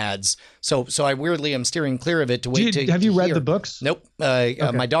any ads. So I weirdly am steering clear of it to wait. Have you read the books? Nope. Okay.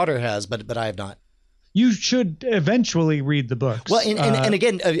 My daughter has, but I have not. You should eventually read the books. Well, and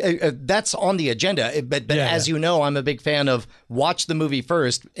again, that's on the agenda. But as you know, I'm a big fan of watch the movie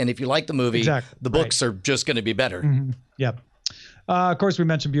first. And if you like the movie, the books are just going to be better. Mm-hmm. Yep. Of course, we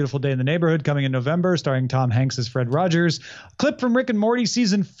mentioned Beautiful Day in the Neighborhood coming in November, starring Tom Hanks as Fred Rogers. Clip from Rick and Morty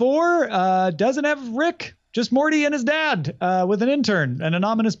season 4 doesn't have Rick, just Morty and his dad with an intern and an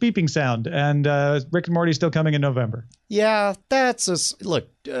ominous beeping sound. And Rick and Morty still coming in November. Yeah, that's look.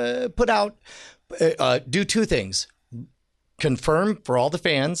 Put out. Do two things. Confirm for all the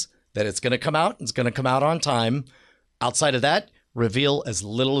fans that it's going to come out. It's going to come out on time. Outside of that, reveal as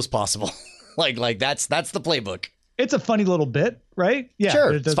little as possible. like that's the playbook. It's a funny little bit, right? Yeah, sure,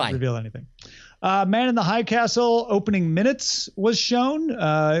 but it doesn't reveal anything. Man in the High Castle opening minutes was shown.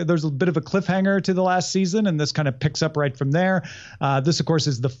 There's a bit of a cliffhanger to the last season, and this kind of picks up right from there. This, of course,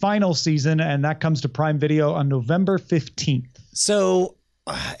 is the final season, and that comes to Prime Video on November 15th. So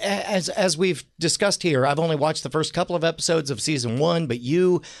as we've discussed here, I've only watched the first couple of episodes of season 1, but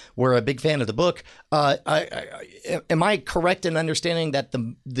you were a big fan of the book. Am I correct in understanding that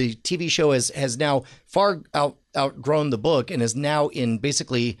the TV show has now far outgrown the book and is now in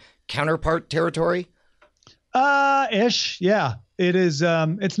basically counterpart territory? Ish. Yeah, it is.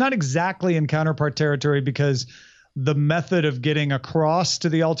 It's not exactly in counterpart territory because the method of getting across to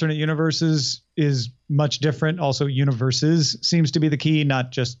the alternate universes is much different. Also, universes seems to be the key,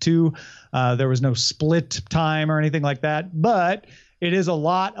 not just two. There was no split time or anything like that, but it is a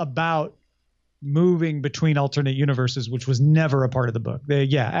lot about moving between alternate universes, which was never a part of the book.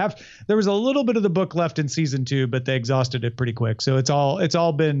 There was a little bit of the book left in season 2, but they exhausted it pretty quick. So it's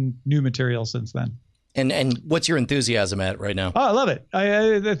all been new material since then. And what's your enthusiasm at right now? Oh, I love it.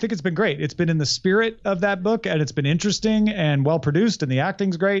 I think it's been great. It's been in the spirit of that book, and it's been interesting and well produced, and the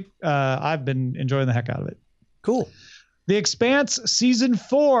acting's great. I've been enjoying the heck out of it. Cool. The Expanse season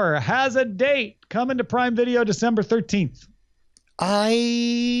 4 has a date coming to Prime Video December 13th. I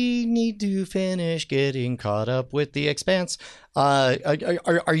need to finish getting caught up with The Expanse. Are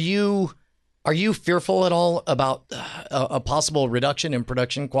you fearful at all about a possible reduction in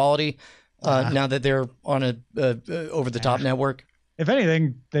production quality? Now that they're on a over-the-top network? If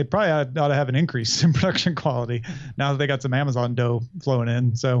anything, they probably ought to have an increase in production quality now that they got some Amazon dough flowing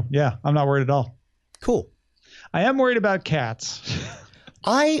in. So, yeah, I'm not worried at all. Cool. I am worried about cats.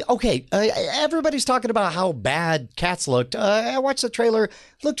 Everybody's talking about how bad Cats looked. I watched the trailer.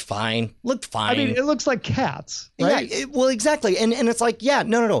 Looked fine. I mean, it looks like Cats, right? Yeah, well, exactly. And it's like, yeah,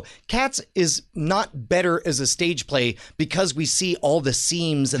 no. Cats is not better as a stage play because we see all the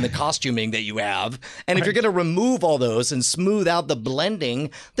seams and the costuming that you have. And if you're going to remove all those and smooth out the blending,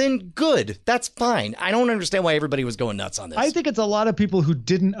 then good. That's fine. I don't understand why everybody was going nuts on this. I think it's a lot of people who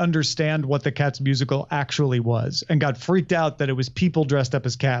didn't understand what the Cats musical actually was and got freaked out that it was people dressed up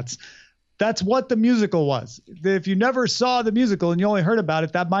as cats. That's what the musical was. If you never saw the musical and you only heard about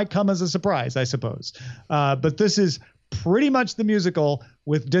it, that might come as a surprise, I suppose. But this is pretty much the musical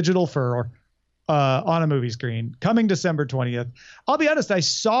with digital fur on a movie screen coming December 20th. I'll be honest, I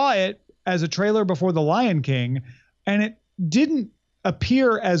saw it as a trailer before The Lion King, and it didn't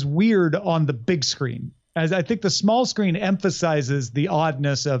appear as weird on the big screen. As I think the small screen emphasizes the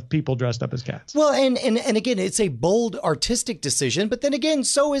oddness of people dressed up as cats. Well, and again, it's a bold artistic decision, but then again,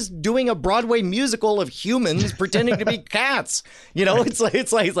 so is doing a Broadway musical of humans pretending to be cats. You know, it's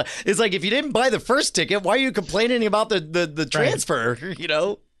like if you didn't buy the first ticket, why are you complaining about the transfer? You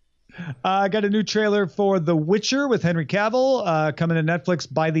know. I got a new trailer for The Witcher with Henry Cavill coming to Netflix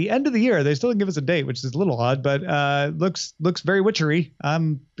by the end of the year. They still didn't give us a date, which is a little odd, but looks very witchery.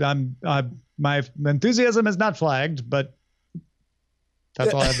 My enthusiasm is not flagged, but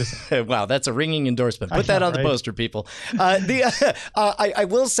that's all I have to say. Wow, that's a ringing endorsement. Put that on the poster, people. I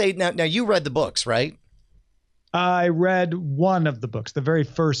will say now you read the books, right? I read one of the books, the very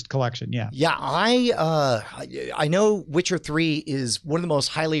first collection. Yeah. Yeah. I know Witcher 3 is one of the most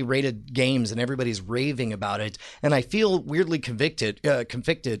highly rated games and everybody's raving about it. And I feel weirdly conflicted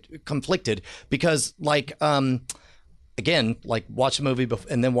because again, like watch the movie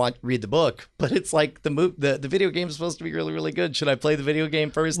and then read the book, but it's like the video game is supposed to be really, really good. Should I play the video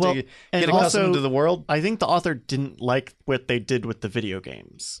game first to get accustomed to the world? I think the author didn't like what they did with the video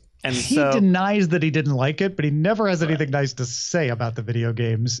games. And he denies that he didn't like it, but he never has anything nice to say about the video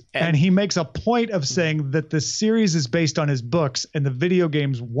games. And he makes a point of saying that the series is based on his books and the video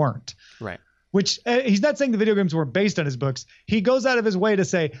games weren't. Right. Which he's not saying the video games weren't based on his books. He goes out of his way to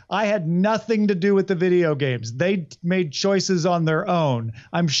say, I had nothing to do with the video games. They made choices on their own.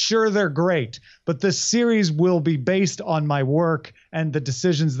 I'm sure they're great, but the series will be based on my work and the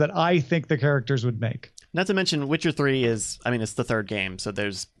decisions that I think the characters would make. Not to mention Witcher 3 it's the third game. So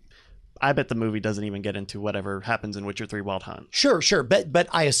I bet the movie doesn't even get into whatever happens in Witcher 3 Wild Hunt. Sure. But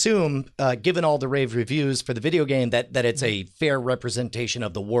I assume, given all the rave reviews for the video game, that it's a fair representation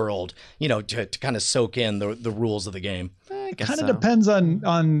of the world, you know, to kind of soak in the rules of the game. It kind of depends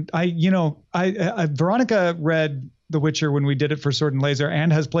on Veronica read The Witcher when we did it for Sword and Laser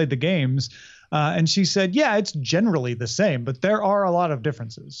and has played the games. And she said, yeah, it's generally the same, but there are a lot of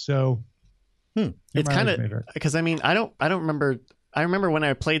differences. So it's kind of because I don't remember. I remember when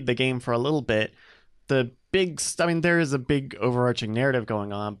I played the game for a little bit, there is a big overarching narrative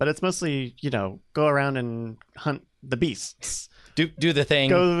going on, but it's mostly, go around and hunt the beasts. Do the thing.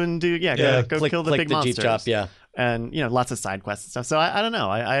 Go and go kill the big monsters. Jeep chop, yeah. And, lots of side quests and stuff. So I don't know.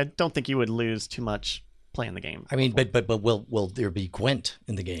 I don't think you would lose too much playing the game. I mean, but will there be Gwent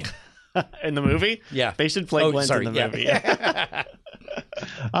in the game? In the movie? Yeah. They should play Gwent in the movie.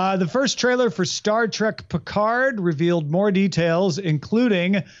 The first trailer for Star Trek Picard revealed more details,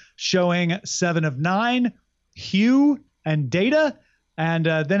 including showing 7 of 9, Hugh, and Data. And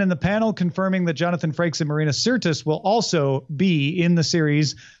then in the panel, confirming that Jonathan Frakes and Marina Sirtis will also be in the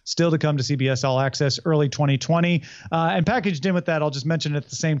series, still to come to CBS All Access early 2020. And packaged in with that, I'll just mention it at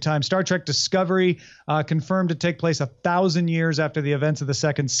the same time, Star Trek Discovery confirmed to take place 1,000 years after the events of the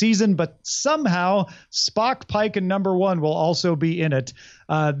second season, but somehow Spock, Pike, and Number One will also be in it.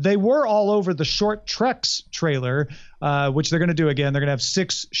 They were all over the Short Treks trailer, which they're going to do again. They're going to have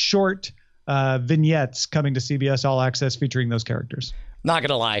 6 short vignettes coming to CBS All Access featuring those characters. Not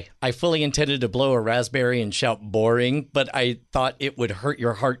gonna lie, I fully intended to blow a raspberry and shout boring, but I thought it would hurt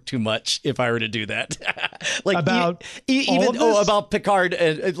your heart too much if I were to do that. Like about about Picard,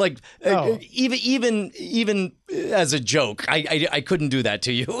 even as a joke, I couldn't do that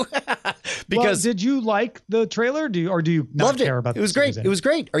to you. Because did you like the trailer? Do you not loved care about it? It was great. It was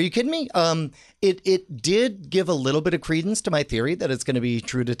great. Are you kidding me? It did give a little bit of credence to my theory that it's going to be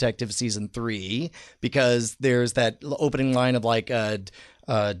True Detective season 3, because there's that opening line of like,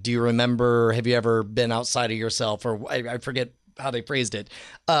 do you remember, have you ever been outside of yourself? Or I forget how they phrased it.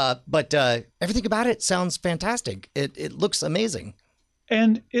 But everything about it sounds fantastic. It looks amazing.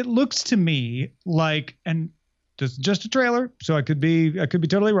 And it looks to me like, and just a trailer, so I could be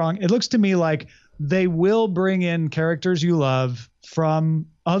totally wrong. It looks to me like they will bring in characters you love from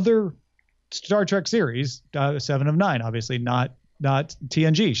other Star Trek series, 7 of 9, obviously not not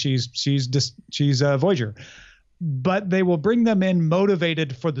TNG. She's Voyager. But they will bring them in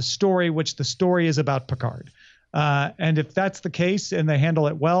motivated for the story, which the story is about Picard. And if that's the case and they handle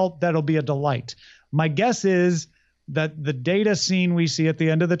it well, that'll be a delight. My guess is that the Data scene we see at the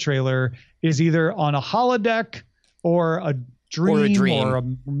end of the trailer is either on a holodeck or a dream or a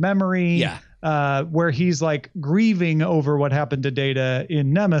memory, where he's like grieving over what happened to Data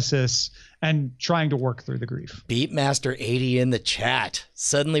in Nemesis and trying to work through the grief. Beatmaster 80 in the chat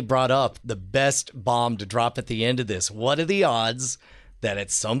suddenly brought up the best bomb to drop at the end of this. What are the odds that at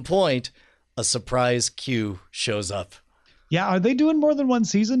some point a surprise Q shows up? Yeah, are they doing more than one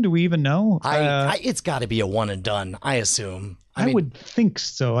season? Do we even know? It's got to be a one and done, I assume. I mean, would think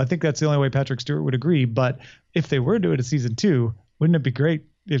so. I think that's the only way Patrick Stewart would agree. But if they were doing a season 2, wouldn't it be great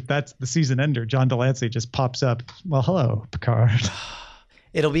if that's the season ender? John Delancey just pops up. Well, hello, Picard.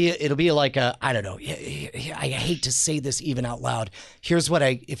 It'll be like I don't know. I hate to say this even out loud. Here's what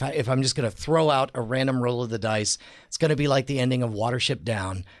if I'm just gonna throw out a random roll of the dice, it's gonna be like the ending of Watership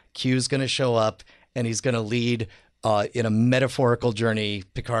Down. Q's gonna show up and he's gonna lead in a metaphorical journey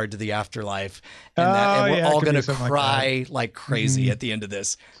Picard to the afterlife, and we're all gonna cry like crazy at the end of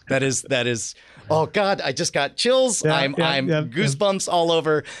this. That is. Oh God, I just got chills. I'm goosebumps all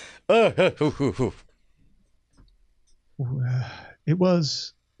over. It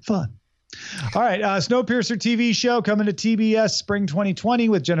was fun. All right. Snowpiercer TV show coming to TBS spring 2020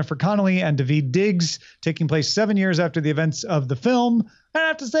 with Jennifer Connelly and Daveed Diggs, taking place 7 years after the events of the film. I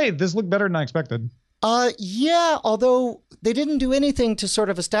have to say, this looked better than I expected. Yeah, although they didn't do anything to sort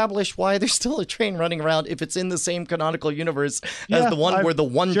of establish why there's still a train running around if it's in the same canonical universe as the one where the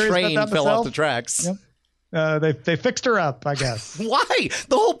one train fell off the tracks. Yep. They fixed her up, I guess. Why?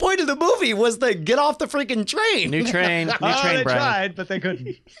 The whole point of the movie was to get off the freaking train. New train, they Brian. tried, but they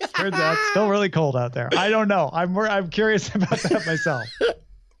couldn't. Turns out it's still really cold out there. I don't know. I'm curious about that myself.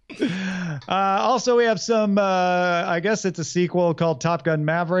 Also, we have some, I guess it's a sequel called Top Gun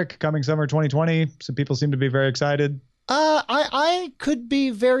Maverick coming summer 2020. Some people seem to be very excited. I could be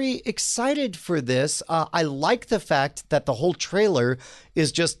very excited for this. I like the fact that the whole trailer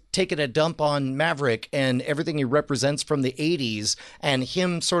is just taking a dump on Maverick and everything he represents from the 80s and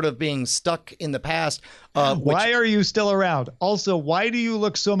him sort of being stuck in the past. Why are you still around? Also, why do you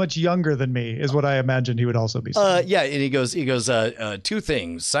look so much younger than me is what I imagined he would also be saying. Yeah, and he goes, two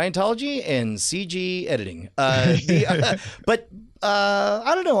things, Scientology and CG editing. But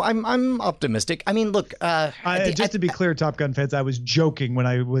I don't know. I'm optimistic. I mean, look. Just to be clear, Top Gun fans, I was joking when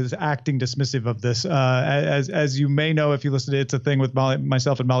I was acting dismissive of this. As you may know, if you listen to It's a Thing with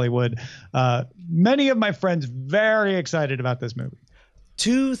myself and Molly Wood, many of my friends very excited about this movie.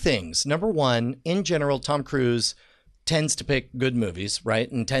 Two things. Number one, in general, Tom Cruise tends to pick good movies,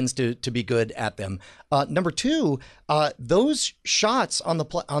 right? And tends to be good at them. Number two, those shots on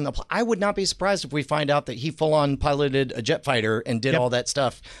the I would not be surprised if we find out that he full on piloted a jet fighter and did all that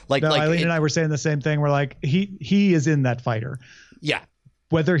stuff. Eileen and I were saying the same thing. We're like, he is in that fighter. Yeah.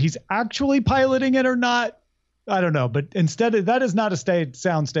 Whether he's actually piloting it or not, I don't know. But instead, that is not a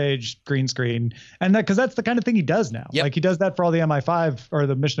soundstage green screen, and because that's the kind of thing he does now. Yep. Like he does that for all the MI5 or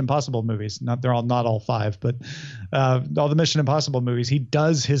the Mission Impossible movies. Not all five, but all the Mission Impossible movies. He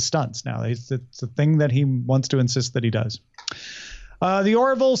does his stunts now. It's a thing that he wants to insist that he does. The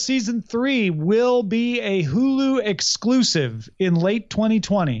Orville season 3 will be a Hulu exclusive in late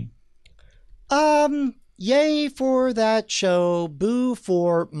 2020. Yay for that show. Boo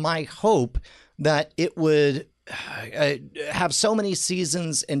for my hope that it would have so many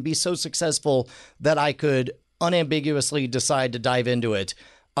seasons and be so successful that I could unambiguously decide to dive into it.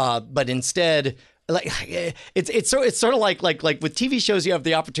 But instead, like it's sort of like with TV shows, you have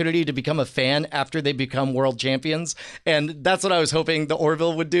the opportunity to become a fan after they become world champions, and that's what I was hoping the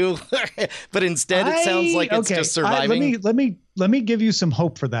Orville would do. But instead, it sounds like it's just surviving. Let me give you some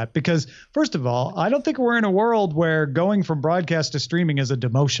hope for that, because first of all, I don't think we're in a world where going from broadcast to streaming is a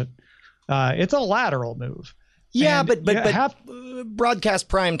demotion. It's a lateral move. Yeah, but broadcast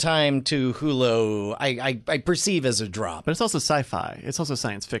prime time to Hulu, I perceive as a drop. But it's also sci-fi. It's also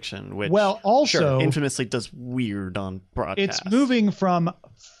science fiction, which also infamously does weird on broadcast. It's moving from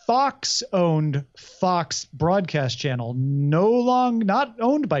Fox-owned Fox broadcast channel, not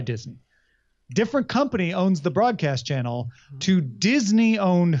owned by Disney. Different company owns the broadcast channel to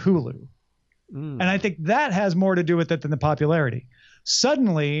Disney-owned Hulu. And I think that has more to do with it than the popularity.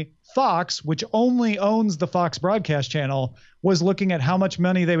 Suddenly, Fox, which only owns the Fox broadcast channel, was looking at how much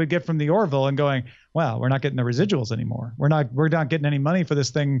money they would get from the Orville and going, wow, we're not getting the residuals anymore. We're not getting any money for this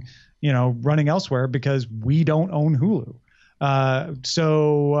thing, running elsewhere because we don't own Hulu.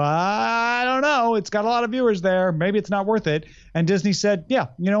 So I don't know. It's got a lot of viewers there. Maybe it's not worth it. And Disney said, yeah,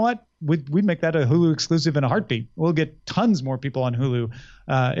 you know what? We'd make that a Hulu exclusive in a heartbeat. We'll get tons more people on Hulu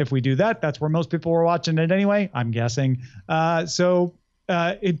if we do that. That's where most people were watching it anyway, I'm guessing. I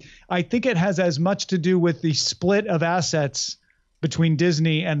think it has as much to do with the split of assets between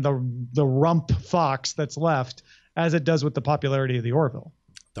Disney and the Rump Fox that's left as it does with the popularity of the Orville.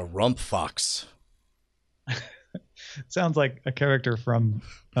 The Rump Fox. Sounds like a character from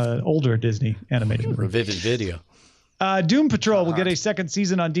older Disney animated movie. For Vivid Video. Doom Patrol will get a second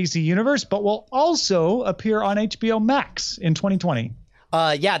season on DC Universe, but will also appear on HBO Max in 2020.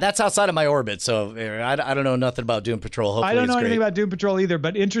 Yeah, that's outside of my orbit, so I don't know nothing about Doom Patrol. Hopefully I don't know it's anything great. about Doom Patrol either,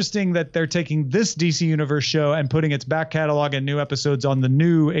 but interesting that they're taking this DC Universe show and putting its back catalog and new episodes on the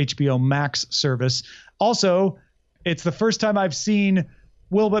new HBO Max service. Also, it's the first time I've seen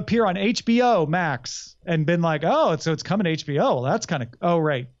will appear on HBO Max and been like, oh, so it's coming to HBO. Well, that's kind of, oh,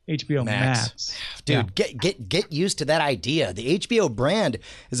 right. HBO Max. Dude, Yeah. get used to that idea. The HBO brand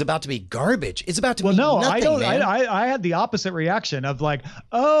is about to be garbage. It's about to be nothing, I don't. man. I had the opposite reaction of like,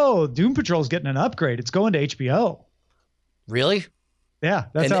 oh, Doom Patrol's getting an upgrade. It's going to HBO. Really? Yeah,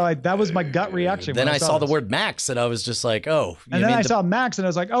 that was my gut reaction. Then when I saw the this. word Max and I was just like, oh. And then I saw Max and I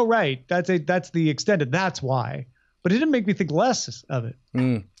was like, oh, right. That's the extended. That's why. But it didn't make me think less of it.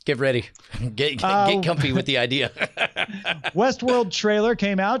 Get ready. Get comfy with the idea. Westworld trailer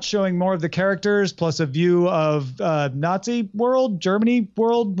came out showing more of the characters plus a view of Nazi world, Germany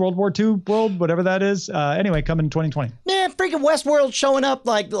world, World War II world, whatever that is. Anyway, coming in 2020. Man, freaking Westworld showing up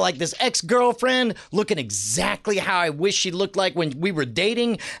like this ex-girlfriend looking exactly how I wish she looked like when we were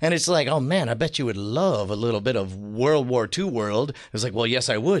dating. And it's like, oh man, I bet you would love a little bit of World War II world. It was like, well, yes,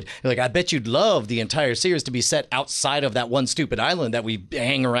 I would. Like, I bet you'd love the entire series to be set outside of that one stupid island that we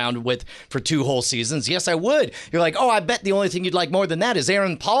hang around with for 2 whole seasons. Yes, I would. You're like, oh, I bet the only thing you'd like more than that is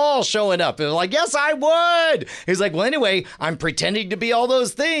Aaron Paul showing up. And they're like, yes, I would. He's like, well, anyway, I'm pretending to be all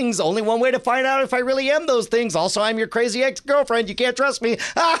those things. Only one way to find out if I really am those things. Also, I'm your crazy ex-girlfriend. You can't trust me.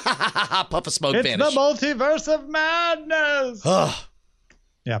 Puff of smoke, It's vanish. the multiverse of madness.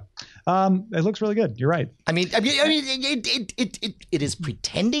 Yeah. It looks really good. You're right. I mean, it is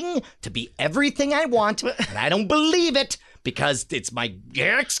pretending to be everything I want, and I don't believe it because it's my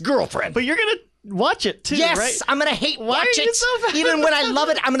ex-girlfriend. But you're going to watch it too, Yes, right? I'm gonna hate watch are you it. so bad? Even when I love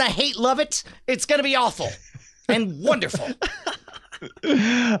it, I'm gonna hate love it. It's gonna be awful and wonderful.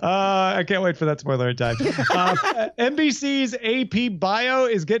 I can't wait for that spoiler time. NBC's AP Bio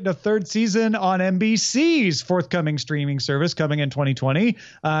is getting a 3rd season on NBC's forthcoming streaming service coming in 2020.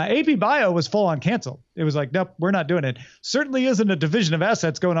 AP Bio was full on canceled. It was like, nope, we're not doing it. Certainly isn't a division of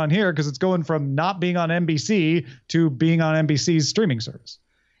assets going on here because it's going from not being on NBC to being on NBC's streaming service.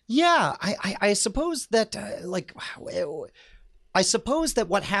 Yeah, I suppose that I suppose that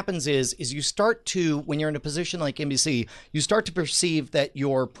what happens is you start to, when you're in a position like NBC, you start to perceive that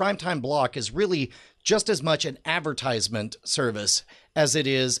your primetime block is really just as much an advertisement service as it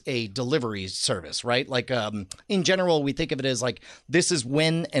is a delivery service, right? Like in general, we think of it as like, this is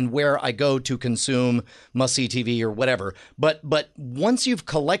when and where I go to consume must-see TV or whatever. But once you've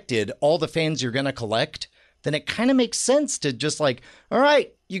collected all the fans you're going to collect, then it kind of makes sense to just like, all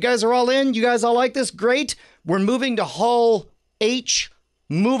right, you guys are all in. You guys all like this? Great. We're moving to Hall H.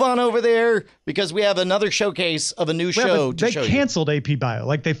 Move on over there because we have another showcase of a new show to show you. They canceled AP Bio.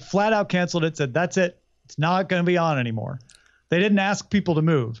 Like they flat out canceled it, said, that's it. It's not going to be on anymore. They didn't ask people to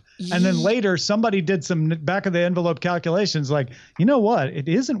move. And then later somebody did some back of the envelope calculations like, you know what? It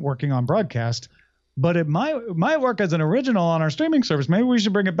isn't working on broadcast, but it might work as an original on our streaming service. Maybe we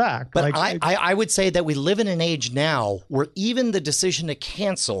should bring it back. But I would say that we live in an age now where even the decision to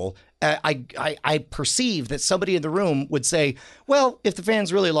cancel, I perceive that somebody in the room would say, well, if the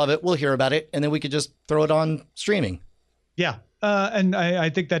fans really love it, we'll hear about it, and then we could just throw it on streaming. Yeah. And I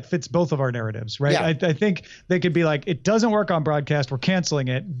think that fits both of our narratives, right? Yeah. I think they could be like, it doesn't work on broadcast. We're canceling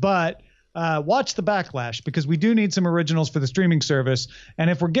it. But watch the backlash because we do need some originals for the streaming service. And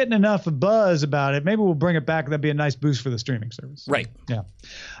if we're getting enough buzz about it, maybe we'll bring it back. That'd be a nice boost for the streaming service. Right. Yeah.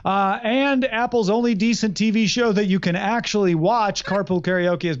 And Apple's only decent TV show that you can actually watch, Carpool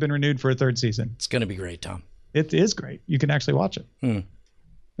Karaoke, has been renewed for a 3rd season. It's going to be great, Tom. It is great. You can actually watch it.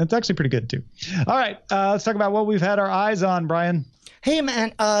 It's actually pretty good, too. All right. Let's talk about what we've had our eyes on, Brian. Hey,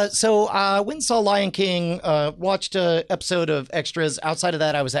 man. Went and saw Lion King, watched an episode of Extras. Outside of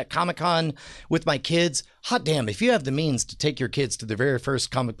that, I was at Comic-Con with my kids. Hot damn, if you have the means to take your kids to the very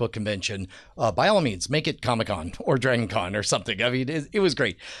first comic book convention, by all means, make it Comic-Con or Dragon Con or something. I mean, it was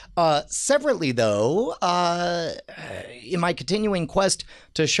great. Separately, though, in my continuing quest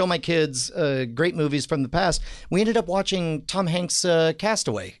to show my kids great movies from the past, we ended up watching Tom Hanks'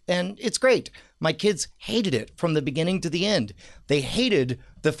 Castaway, and it's great. My kids hated it from the beginning to the end. They hated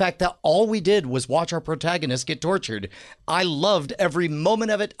the fact that all we did was watch our protagonist get tortured. I loved every moment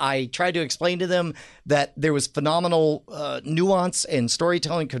of it. I tried to explain to them that there was phenomenal nuance and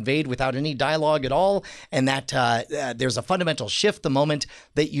storytelling conveyed without any dialogue at all, and that there's a fundamental shift the moment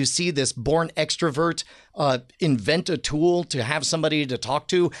that you see this born extrovert invent a tool to have somebody to talk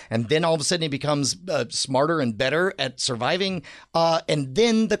to, and then all of a sudden he becomes smarter and better at surviving. And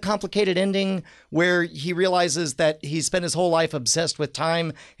then the complicated ending where he realizes that he spent his whole life obsessed with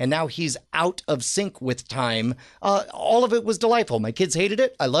time, and now he's out of sync with time. All of it was delightful. My kids hated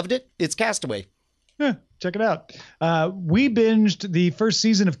it. I loved it. It's Castaway. Yeah, check it out. We binged the first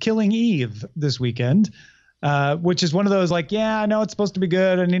season of Killing Eve this weekend, which is one of those like, yeah, I know it's supposed to be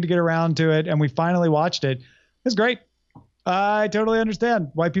good. I need to get around to it. And we finally watched it. It's great. I totally understand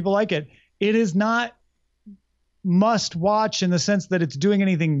why people like it. It is not must watch in the sense that it's doing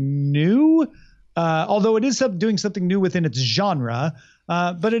anything new. Although it is doing something new within its genre,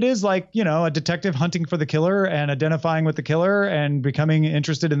 but it is like, a detective hunting for the killer and identifying with the killer and becoming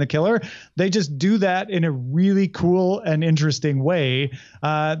interested in the killer. They just do that in a really cool and interesting way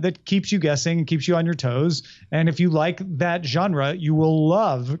that keeps you guessing and keeps you on your toes. And if you like that genre, you will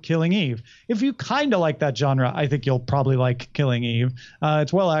love Killing Eve. If you kind of like that genre, I think you'll probably like Killing Eve.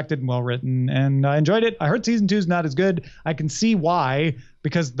 It's well acted and well written, and I enjoyed it. I heard season 2 is not as good. I can see why,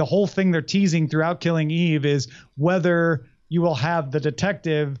 because the whole thing they're teasing throughout Killing Eve is whether you will have the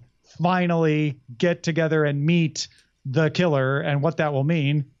detective finally get together and meet the killer and what that will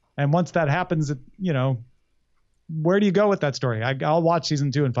mean. And once that happens, where do you go with that story? I'll watch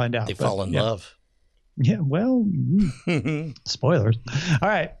season 2 and find out. They fall in love. Yeah, well, spoilers. All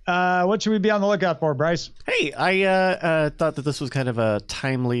right. What should we be on the lookout for, Bryce? Hey, I thought that this was kind of a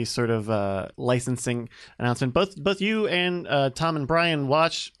timely sort of licensing announcement. Both you and Tom and Brian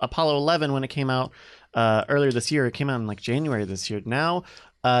watched Apollo 11 when it came out earlier this year. It came out in like January this year. Now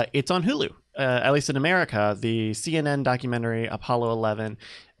it's on Hulu, at least in America. The CNN documentary Apollo 11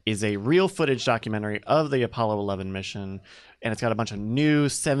 is a real footage documentary of the Apollo 11 mission, and it's got a bunch of new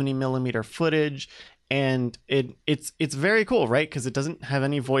 70 millimeter footage. And it's very cool, right? Because it doesn't have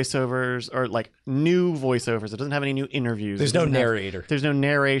any voiceovers or like new voiceovers. It doesn't have any new interviews. There's no narrator. There's no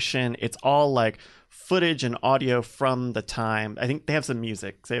narration. It's all like footage and audio from the time. I think they have some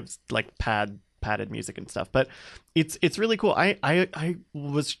music. They have like padded music and stuff. But it's really cool. I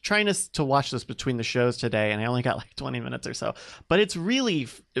was trying to watch this between the shows today, and I only got like 20 minutes or so. But it's really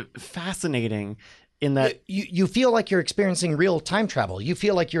fascinating. In that you feel like you're experiencing real time travel. You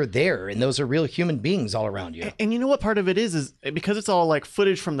feel like you're there, and those are real human beings all around you. And you know what part of it is because it's all like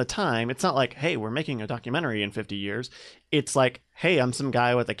footage from the time. It's not like, hey, we're making a documentary in 50 years. It's like, hey, I'm some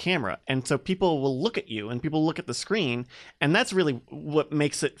guy with a camera. And so people will look at you and people look at the screen. And that's really what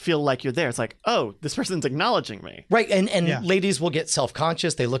makes it feel like you're there. It's like, oh, this person's acknowledging me. Right. And ladies will get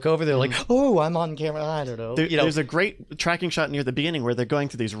self-conscious. They look over. They're like, oh, I'm on camera. I don't know. There's a great tracking shot near the beginning where they're going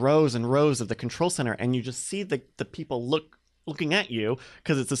through these rows and rows of the control center. And you just see the people looking at you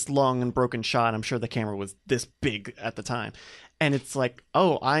because it's this long and broken shot. I'm sure the camera was this big at the time. And it's like,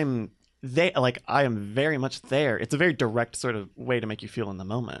 oh, I am very much there. It's a very direct sort of way to make you feel in the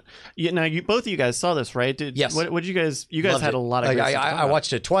moment. Now, both of you guys saw this, right? Yes. What did you guys? You guys had a lot of. I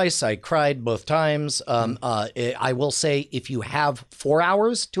watched it twice. I cried both times. I will say, if you have 4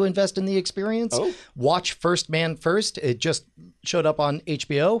 hours to invest in the experience, watch First Man First. It just showed up on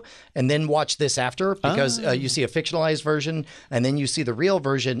HBO, and then watch this after, because you see a fictionalized version, and then you see the real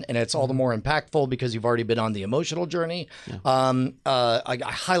version, and it's all the more impactful because you've already been on the emotional journey. Yeah. I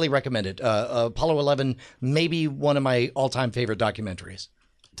highly recommend it. Apollo 11, maybe one of my all-time favorite documentaries.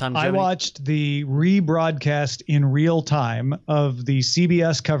 I watched the rebroadcast in real time of the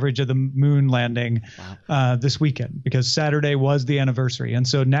CBS coverage of the moon landing this weekend, because Saturday was the anniversary. And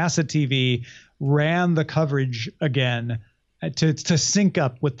so NASA TV ran the coverage again to sync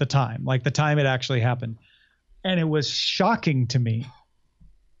up with the time, like the time it actually happened. And it was shocking to me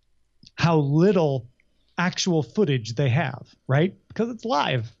how little actual footage they have, right? Because it's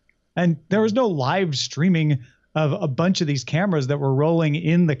live. And there was no live streaming of a bunch of these cameras that were rolling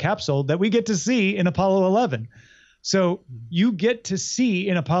in the capsule that we get to see in Apollo 11. So you get to see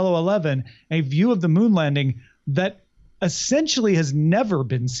in Apollo 11 a view of the moon landing that essentially has never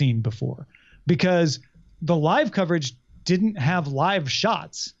been seen before because the live coverage didn't have live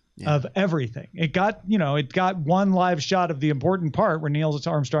shots of everything. It got one live shot of the important part where Neil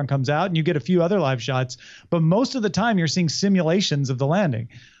Armstrong comes out, and you get a few other live shots, but most of the time you're seeing simulations of the landing.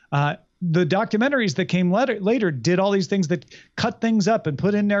 The documentaries that came later did all these things that cut things up and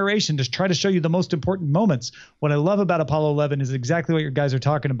put in narration to try to show you the most important moments. What I love about Apollo 11 is exactly what your guys are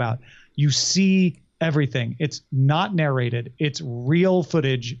talking about. You see everything. It's not narrated. It's real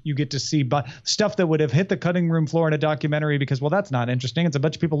footage. You get to see stuff that would have hit the cutting room floor in a documentary because, well, that's not interesting. It's a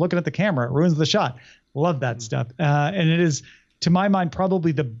bunch of people looking at the camera. It ruins the shot. Love that stuff. And it is, to my mind,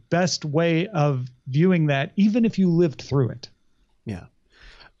 probably the best way of viewing that, even if you lived through it. Yeah.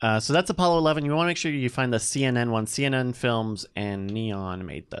 So that's Apollo 11. You want to make sure you find the CNN one. CNN Films and Neon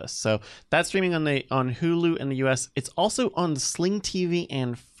made this. So that's streaming on Hulu in the US. It's also on Sling TV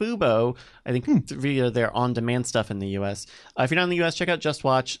and Fubo, I think, via their on-demand stuff in the US. If you're not in the US, check out Just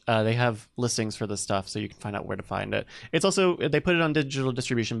Watch. They have listings for this stuff, so you can find out where to find it. It's also, they put it on digital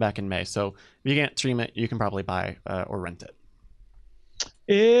distribution back in May. So if you can't stream it, you can probably buy or rent it.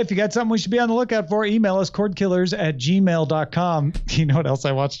 If you got something we should be on the lookout for, email us cordkillers@gmail.com. You know what else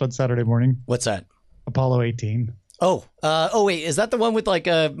I watched on Saturday morning? What's that? Apollo 18. Oh, wait, is that the one with like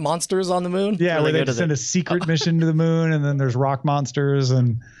monsters on the moon? Yeah, where they send a secret mission to the moon, and then there's rock monsters,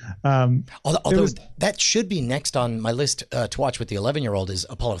 and although that should be next on my list to watch with the 11-year-old is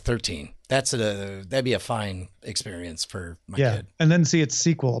Apollo 13. That'd be a fine experience for my kid. And then see its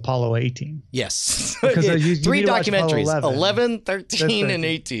sequel, Apollo 18. Yes, because you 3 need to watch documentaries: Apollo 11, 13, and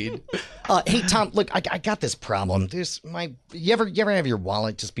 18. Hey Tom, look, I got this problem. You ever have your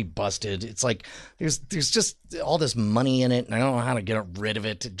wallet just be busted? It's like there's just all this money in it, and I don't know how to get rid of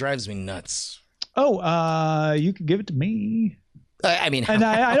it. It drives me nuts. Oh, you can give it to me. I mean, and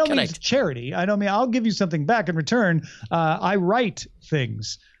I don't mean it's charity. I don't mean I'll give you something back in return. I write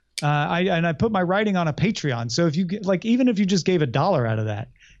things. I put my writing on a Patreon. So if you get, even if you just gave $1 out of that,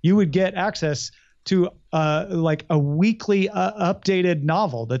 you would get access to a weekly updated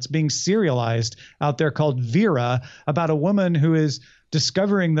novel that's being serialized out there called Vera, about a woman who is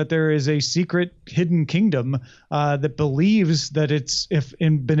discovering that there is a secret hidden kingdom that believes that it's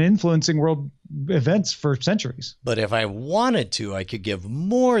been influencing world events for centuries. But if I wanted to, I could give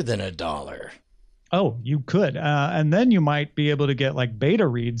more than $1. Oh, you could. And then you might be able to get beta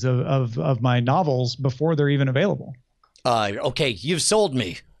reads of my novels before they're even available. Okay, you've sold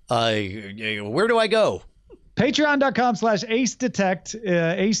me. Where do I go? Patreon.com/AceDetect,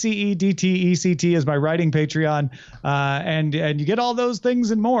 ACEDTECT is my writing Patreon. And you get all those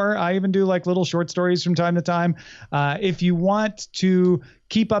things and more. I even do little short stories from time to time. If you want to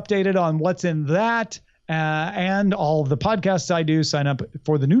keep updated on what's in that, and all of the podcasts I do, sign up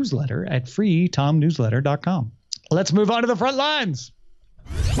for the newsletter at freetomnewsletter.com. Let's move on to the front lines.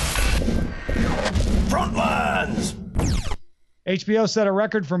 Front lines. HBO set a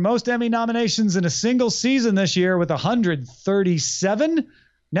record for most Emmy nominations in a single season this year with 137.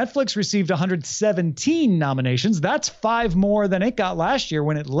 Netflix received 117 nominations. That's 5 more than it got last year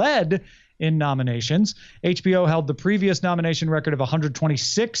when it led in nominations. HBO held the previous nomination record of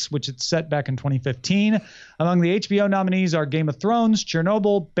 126, which it set back in 2015. Among the HBO nominees are Game of Thrones,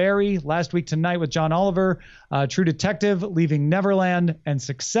 Chernobyl, Barry, Last Week Tonight with John Oliver, True Detective, Leaving Neverland, and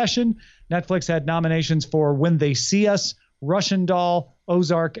Succession. Netflix had nominations for When They See Us, Russian Doll,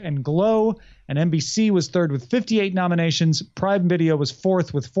 Ozark, and Glow. And NBC was third with 58 nominations. Prime Video was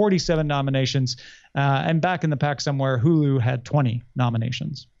fourth with 47 nominations. And back in the pack somewhere, Hulu had 20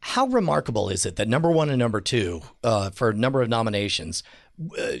 nominations. How remarkable is it that number 1 and number 2 for a number of nominations,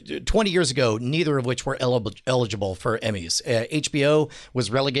 20 years ago, neither of which were eligible for Emmys. HBO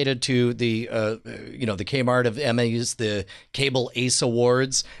was relegated to the Kmart of Emmys, the Cable Ace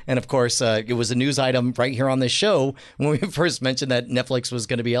Awards. And of course, it was a news item right here on this show when we first mentioned that Netflix was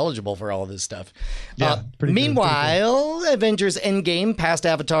going to be eligible for all of this stuff. Yeah, meanwhile, Avengers Endgame passed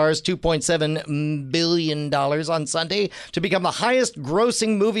Avatar's $2.7 billion on Sunday to become the highest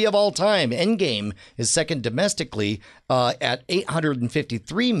grossing movie of all time. Endgame is second domestically at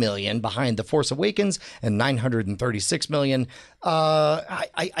 $853 million, behind The Force Awakens and $936 million.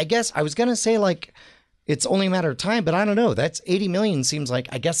 I guess I was going to say it's only a matter of time, but I don't know. That's $80 million seems like,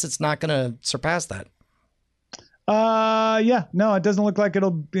 I guess it's not going to surpass that. Yeah, no, it doesn't look like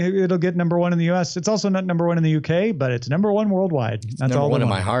it'll get number 1 in the US. It's also not number 1 in the UK, but it's number 1 worldwide. That's number all 1 in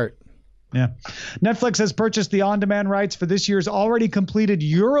my heart. Yeah. Netflix has purchased the on-demand rights for this year's already completed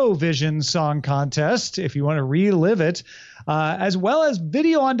Eurovision Song Contest, if you want to relive it, as well as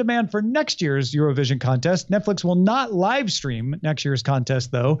video on demand for next year's Eurovision contest. Netflix will not live stream next year's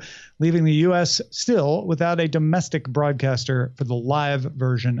contest, though, leaving the U.S. still without a domestic broadcaster for the live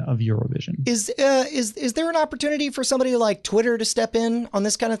version of Eurovision. Is there an opportunity for somebody like Twitter to step in on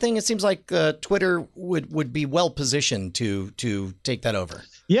this kind of thing? It seems like Twitter would be well positioned to take that over.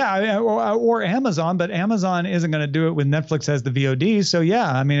 Yeah, or Amazon, but Amazon isn't going to do it with Netflix as the VOD. So,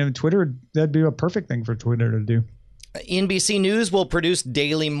 yeah, I mean, Twitter, that'd be a perfect thing for Twitter to do. NBC News will produce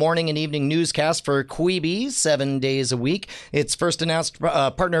daily morning and evening newscasts for Quibi 7 days a week. Its first announced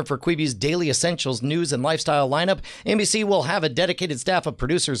partner for Quibi's Daily Essentials news and lifestyle lineup. NBC will have a dedicated staff of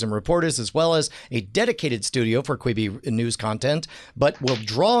producers and reporters, as well as a dedicated studio for Quibi news content, but will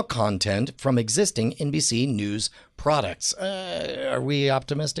draw content from existing NBC News products. Are we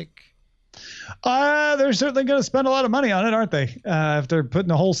optimistic? They're certainly going to spend a lot of money on it, aren't they? If they're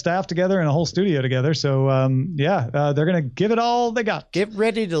putting a whole staff together and a whole studio together. So, they're going to give it all they got. Get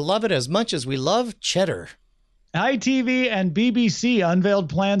ready to love it as much as we love cheddar. ITV and BBC unveiled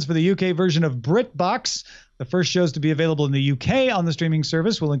plans for the UK version of BritBox. The first shows to be available in the UK on the streaming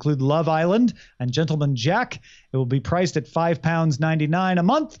service will include Love Island and Gentleman Jack. It will be priced at £5.99 a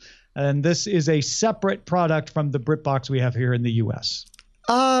month. And this is a separate product from the BritBox we have here in the US.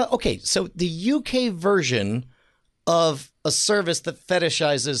 Okay, so the UK version of a service that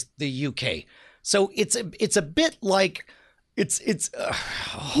fetishizes the UK. So it's a bit like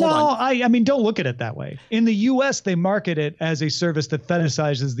hold on. I mean, don't look at it that way. In the US, they market it as a service that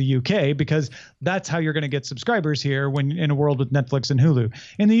fetishizes the UK because that's how you're going to get subscribers here when in a world with Netflix and Hulu.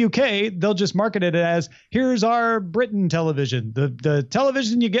 In the UK, they'll just market it as, here's our Britain television. The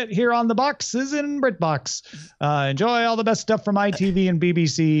television you get here on the box is in BritBox. Enjoy all the best stuff from ITV and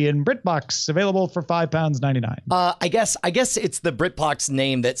BBC in BritBox, available for £5.99. I guess it's the BritBox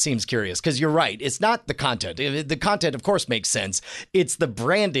name that seems curious, because you're right. It's not the content. The content, of course, makes sense. It's the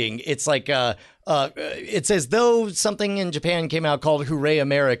branding. It's like it's as though something in Japan came out called Hooray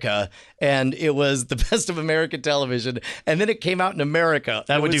America, and it was the best of American television, and then it came out in America.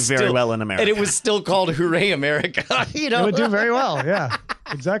 That would do very well in America. And it was still called Hooray America. It would do very well, yeah.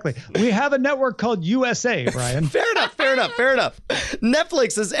 Exactly. We have a network called USA, Brian. Fair enough.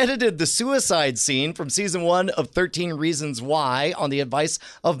 Netflix has edited the suicide scene from season 1 of 13 Reasons Why on the advice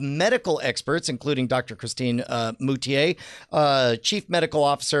of medical experts, including Dr. Christine Moutier, Chief Medical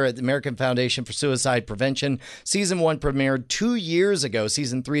Officer at the American Foundation for Suicide Prevention. Season 1 premiered 2 years ago.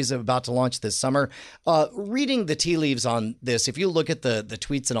 Season 3 is about to launch this summer. Reading the tea leaves on this, if you look at the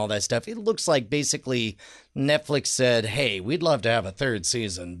tweets and all that stuff, it looks like basically Netflix said, hey, we'd love to have a third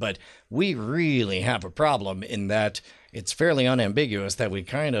season, but we really have a problem in that it's fairly unambiguous that we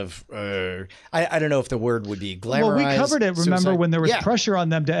kind of, I don't know if the word would be glamorized. Well, we covered it, remember, when there was pressure on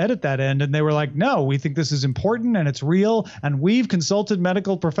them to edit that end, and they were like, no, we think this is important and it's real, and we've consulted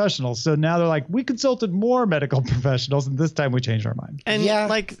medical professionals. So now they're like, we consulted more medical professionals, and this time we changed our mind. And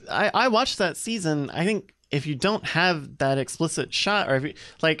like, I watched that season. I think if you don't have that explicit shot, or if you,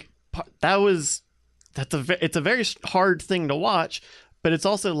 like, it's a very hard thing to watch, but it's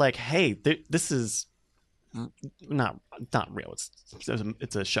also like, hey, this is not real.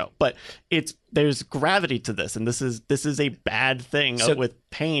 It's a show, but there's gravity to this, and this is a bad thing with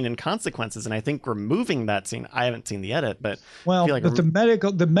pain and consequences. And I think removing that scene, I haven't seen the edit, but well, I feel like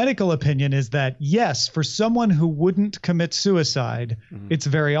the medical opinion is that yes, for someone who wouldn't commit suicide, it's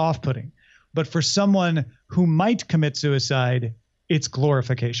very off-putting, but for someone who might commit suicide, it's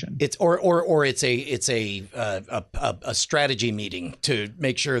glorification. It's or it's a strategy meeting to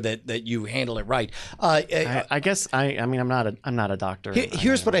make sure that you handle it right. I guess I mean I'm not a doctor.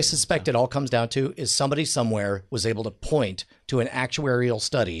 Here's what I suspect it all comes down to is somebody somewhere was able to point to an actuarial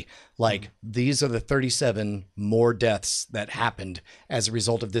study like these are the 37 more deaths that happened as a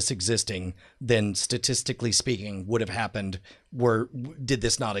result of this existing than statistically speaking would have happened did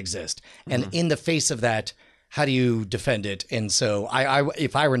this not exist. And in the face of that, how do you defend it? And so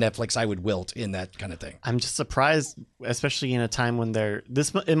if I were Netflix, I would wilt in that kind of thing. I'm just surprised, especially in a time when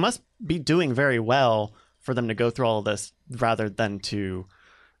it must be doing very well for them to go through all of this rather than to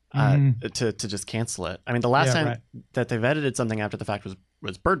just cancel it. I mean, the last time that they've edited something after the fact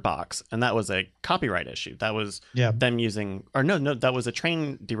was Bird Box, and that was a copyright issue. That was them using, or no, that was a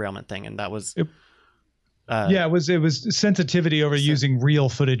train derailment thing, and that was. It was sensitivity over using real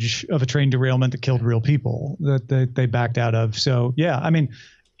footage of a train derailment that killed real people that they backed out of. So, yeah, I mean,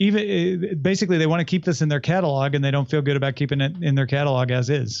 basically they want to keep this in their catalog and they don't feel good about keeping it in their catalog as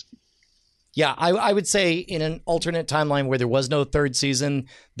is. Yeah, I would say in an alternate timeline where there was no third season,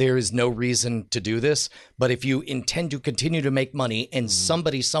 there is no reason to do this. But if you intend to continue to make money and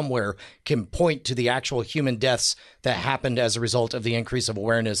somebody somewhere can point to the actual human deaths that happened as a result of the increase of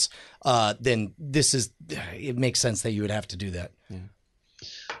awareness, then it makes sense that you would have to do that. Yeah.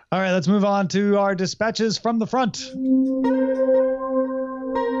 All right, let's move on to our dispatches from the front.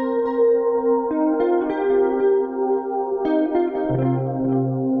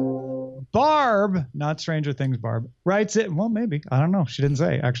 Barb, not Stranger Things Barb, writes it. Well, maybe. I don't know. She didn't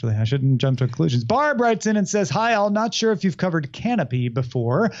say, actually. I shouldn't jump to conclusions. Barb writes in and says, hi, all. Not sure if you've covered Canopy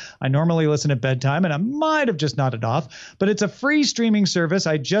before. I normally listen at bedtime, and I might have just nodded off, but it's a free streaming service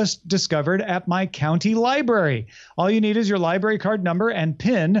I just discovered at my county library. All you need is your library card number and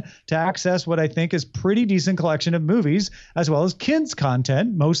PIN to access what I think is pretty decent collection of movies, as well as kids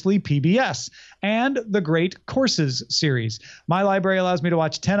content, mostly PBS, and the Great Courses series. My library allows me to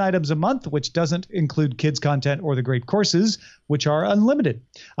watch 10 items a month, which doesn't include kids content or the Great Courses, which are unlimited.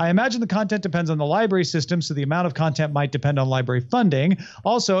 I imagine the content depends on the library system, so the amount of content might depend on library funding.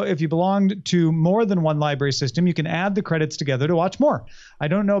 Also, if you belong to more than one library system, you can add the credits together to watch more. I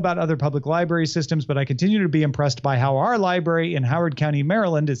don't know about other public library systems, but I continue to be impressed by how our library in Howard County,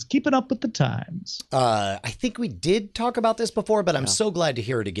 Maryland is keeping up with the times. I think we did talk about this before, but I'm so glad to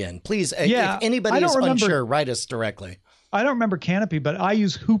hear it again. Please, if anybody is unsure, write us directly. I don't remember Canopy, but I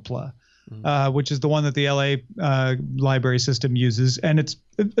use Hoopla. Which is the one that the LA library system uses. And it's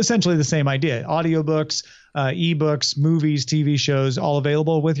essentially the same idea. Audiobooks, ebooks, movies, TV shows, all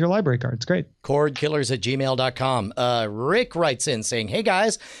available with your library card. It's great. Cordkillers@gmail.com. Rick writes in saying, hey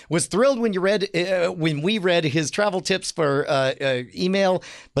guys, was thrilled when we read his travel tips for email,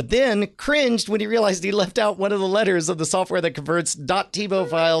 but then cringed when he realized he left out one of the letters of the software that converts .tivo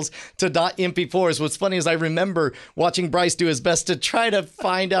files to .mp4s. What's funny is I remember watching Bryce do his best to try to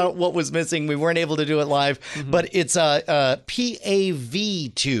find out what was missing. We weren't able to do it live, but it's a PAVTube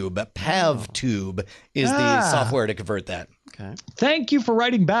is the software to convert that. Okay. Thank you for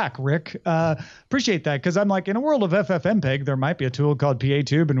writing back, Rick. Appreciate that, because I'm like, in a world of FFmpeg, there might be a tool called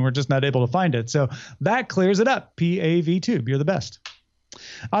PATube, and we're just not able to find it. So that clears it up. PAVTube, you're the best.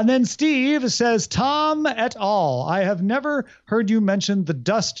 And then Steve says, Tom et al., I have never heard you mention the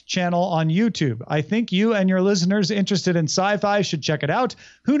Dust channel on YouTube. I think you and your listeners interested in sci-fi should check it out.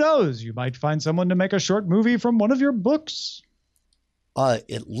 Who knows? You might find someone to make a short movie from one of your books.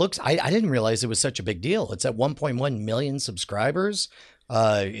 It looks, I didn't realize it was such a big deal. It's at 1.1 million subscribers.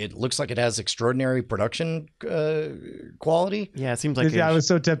 It looks like it has extraordinary production quality. Yeah, it seems like I was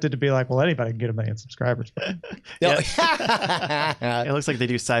so tempted to be like, well, anybody can get 1 million subscribers. It looks like they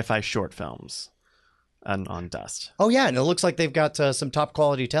do sci-fi short films on Dust. Oh, yeah, and it looks like they've got some top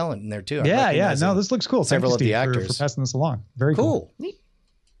quality talent in there, too. Yeah. No, this looks cool. Several Thank you, of the Steve, actors. for passing this along. Very cool. Neat.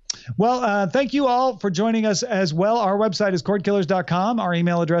 Well, thank you all for joining us as well. Our website is cordkillers.com. Our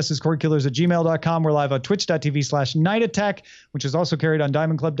email address is cordkillers@gmail.com. We're live on twitch.tv/Night Attack, which is also carried on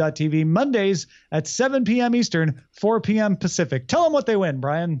diamondclub.tv Mondays at 7 p.m. Eastern, 4 p.m. Pacific. Tell them what they win,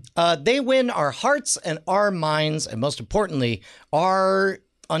 Brian. They win our hearts and our minds, and most importantly, our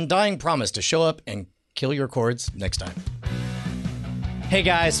undying promise to show up and kill your cords next time. Hey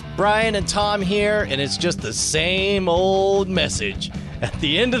guys, Brian and Tom here, and it's just the same old message at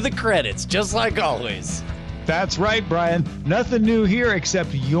the end of the credits, just like always. That's right, Brian. Nothing new here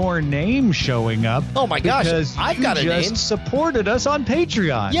except your name showing up. Oh my gosh, because I've got a you name. just supported us on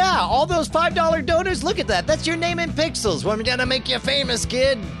Patreon. Yeah, all those $5 donors, look at that. That's your name in pixels. We're gonna make you famous,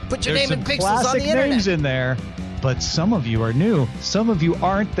 kid. Put your There's name in some pixels on classic the internet. names in there, but some of you are new. Some of you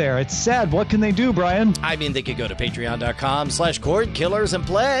aren't there. It's sad. What can they do, Brian? I mean, they could go to patreon.com/cordkillers and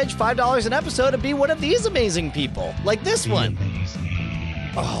pledge $5 an episode and be one of these amazing people, like this one. Amazing.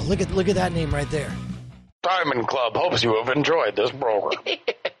 Oh, look at that name right there. Diamond Club hopes you have enjoyed this program.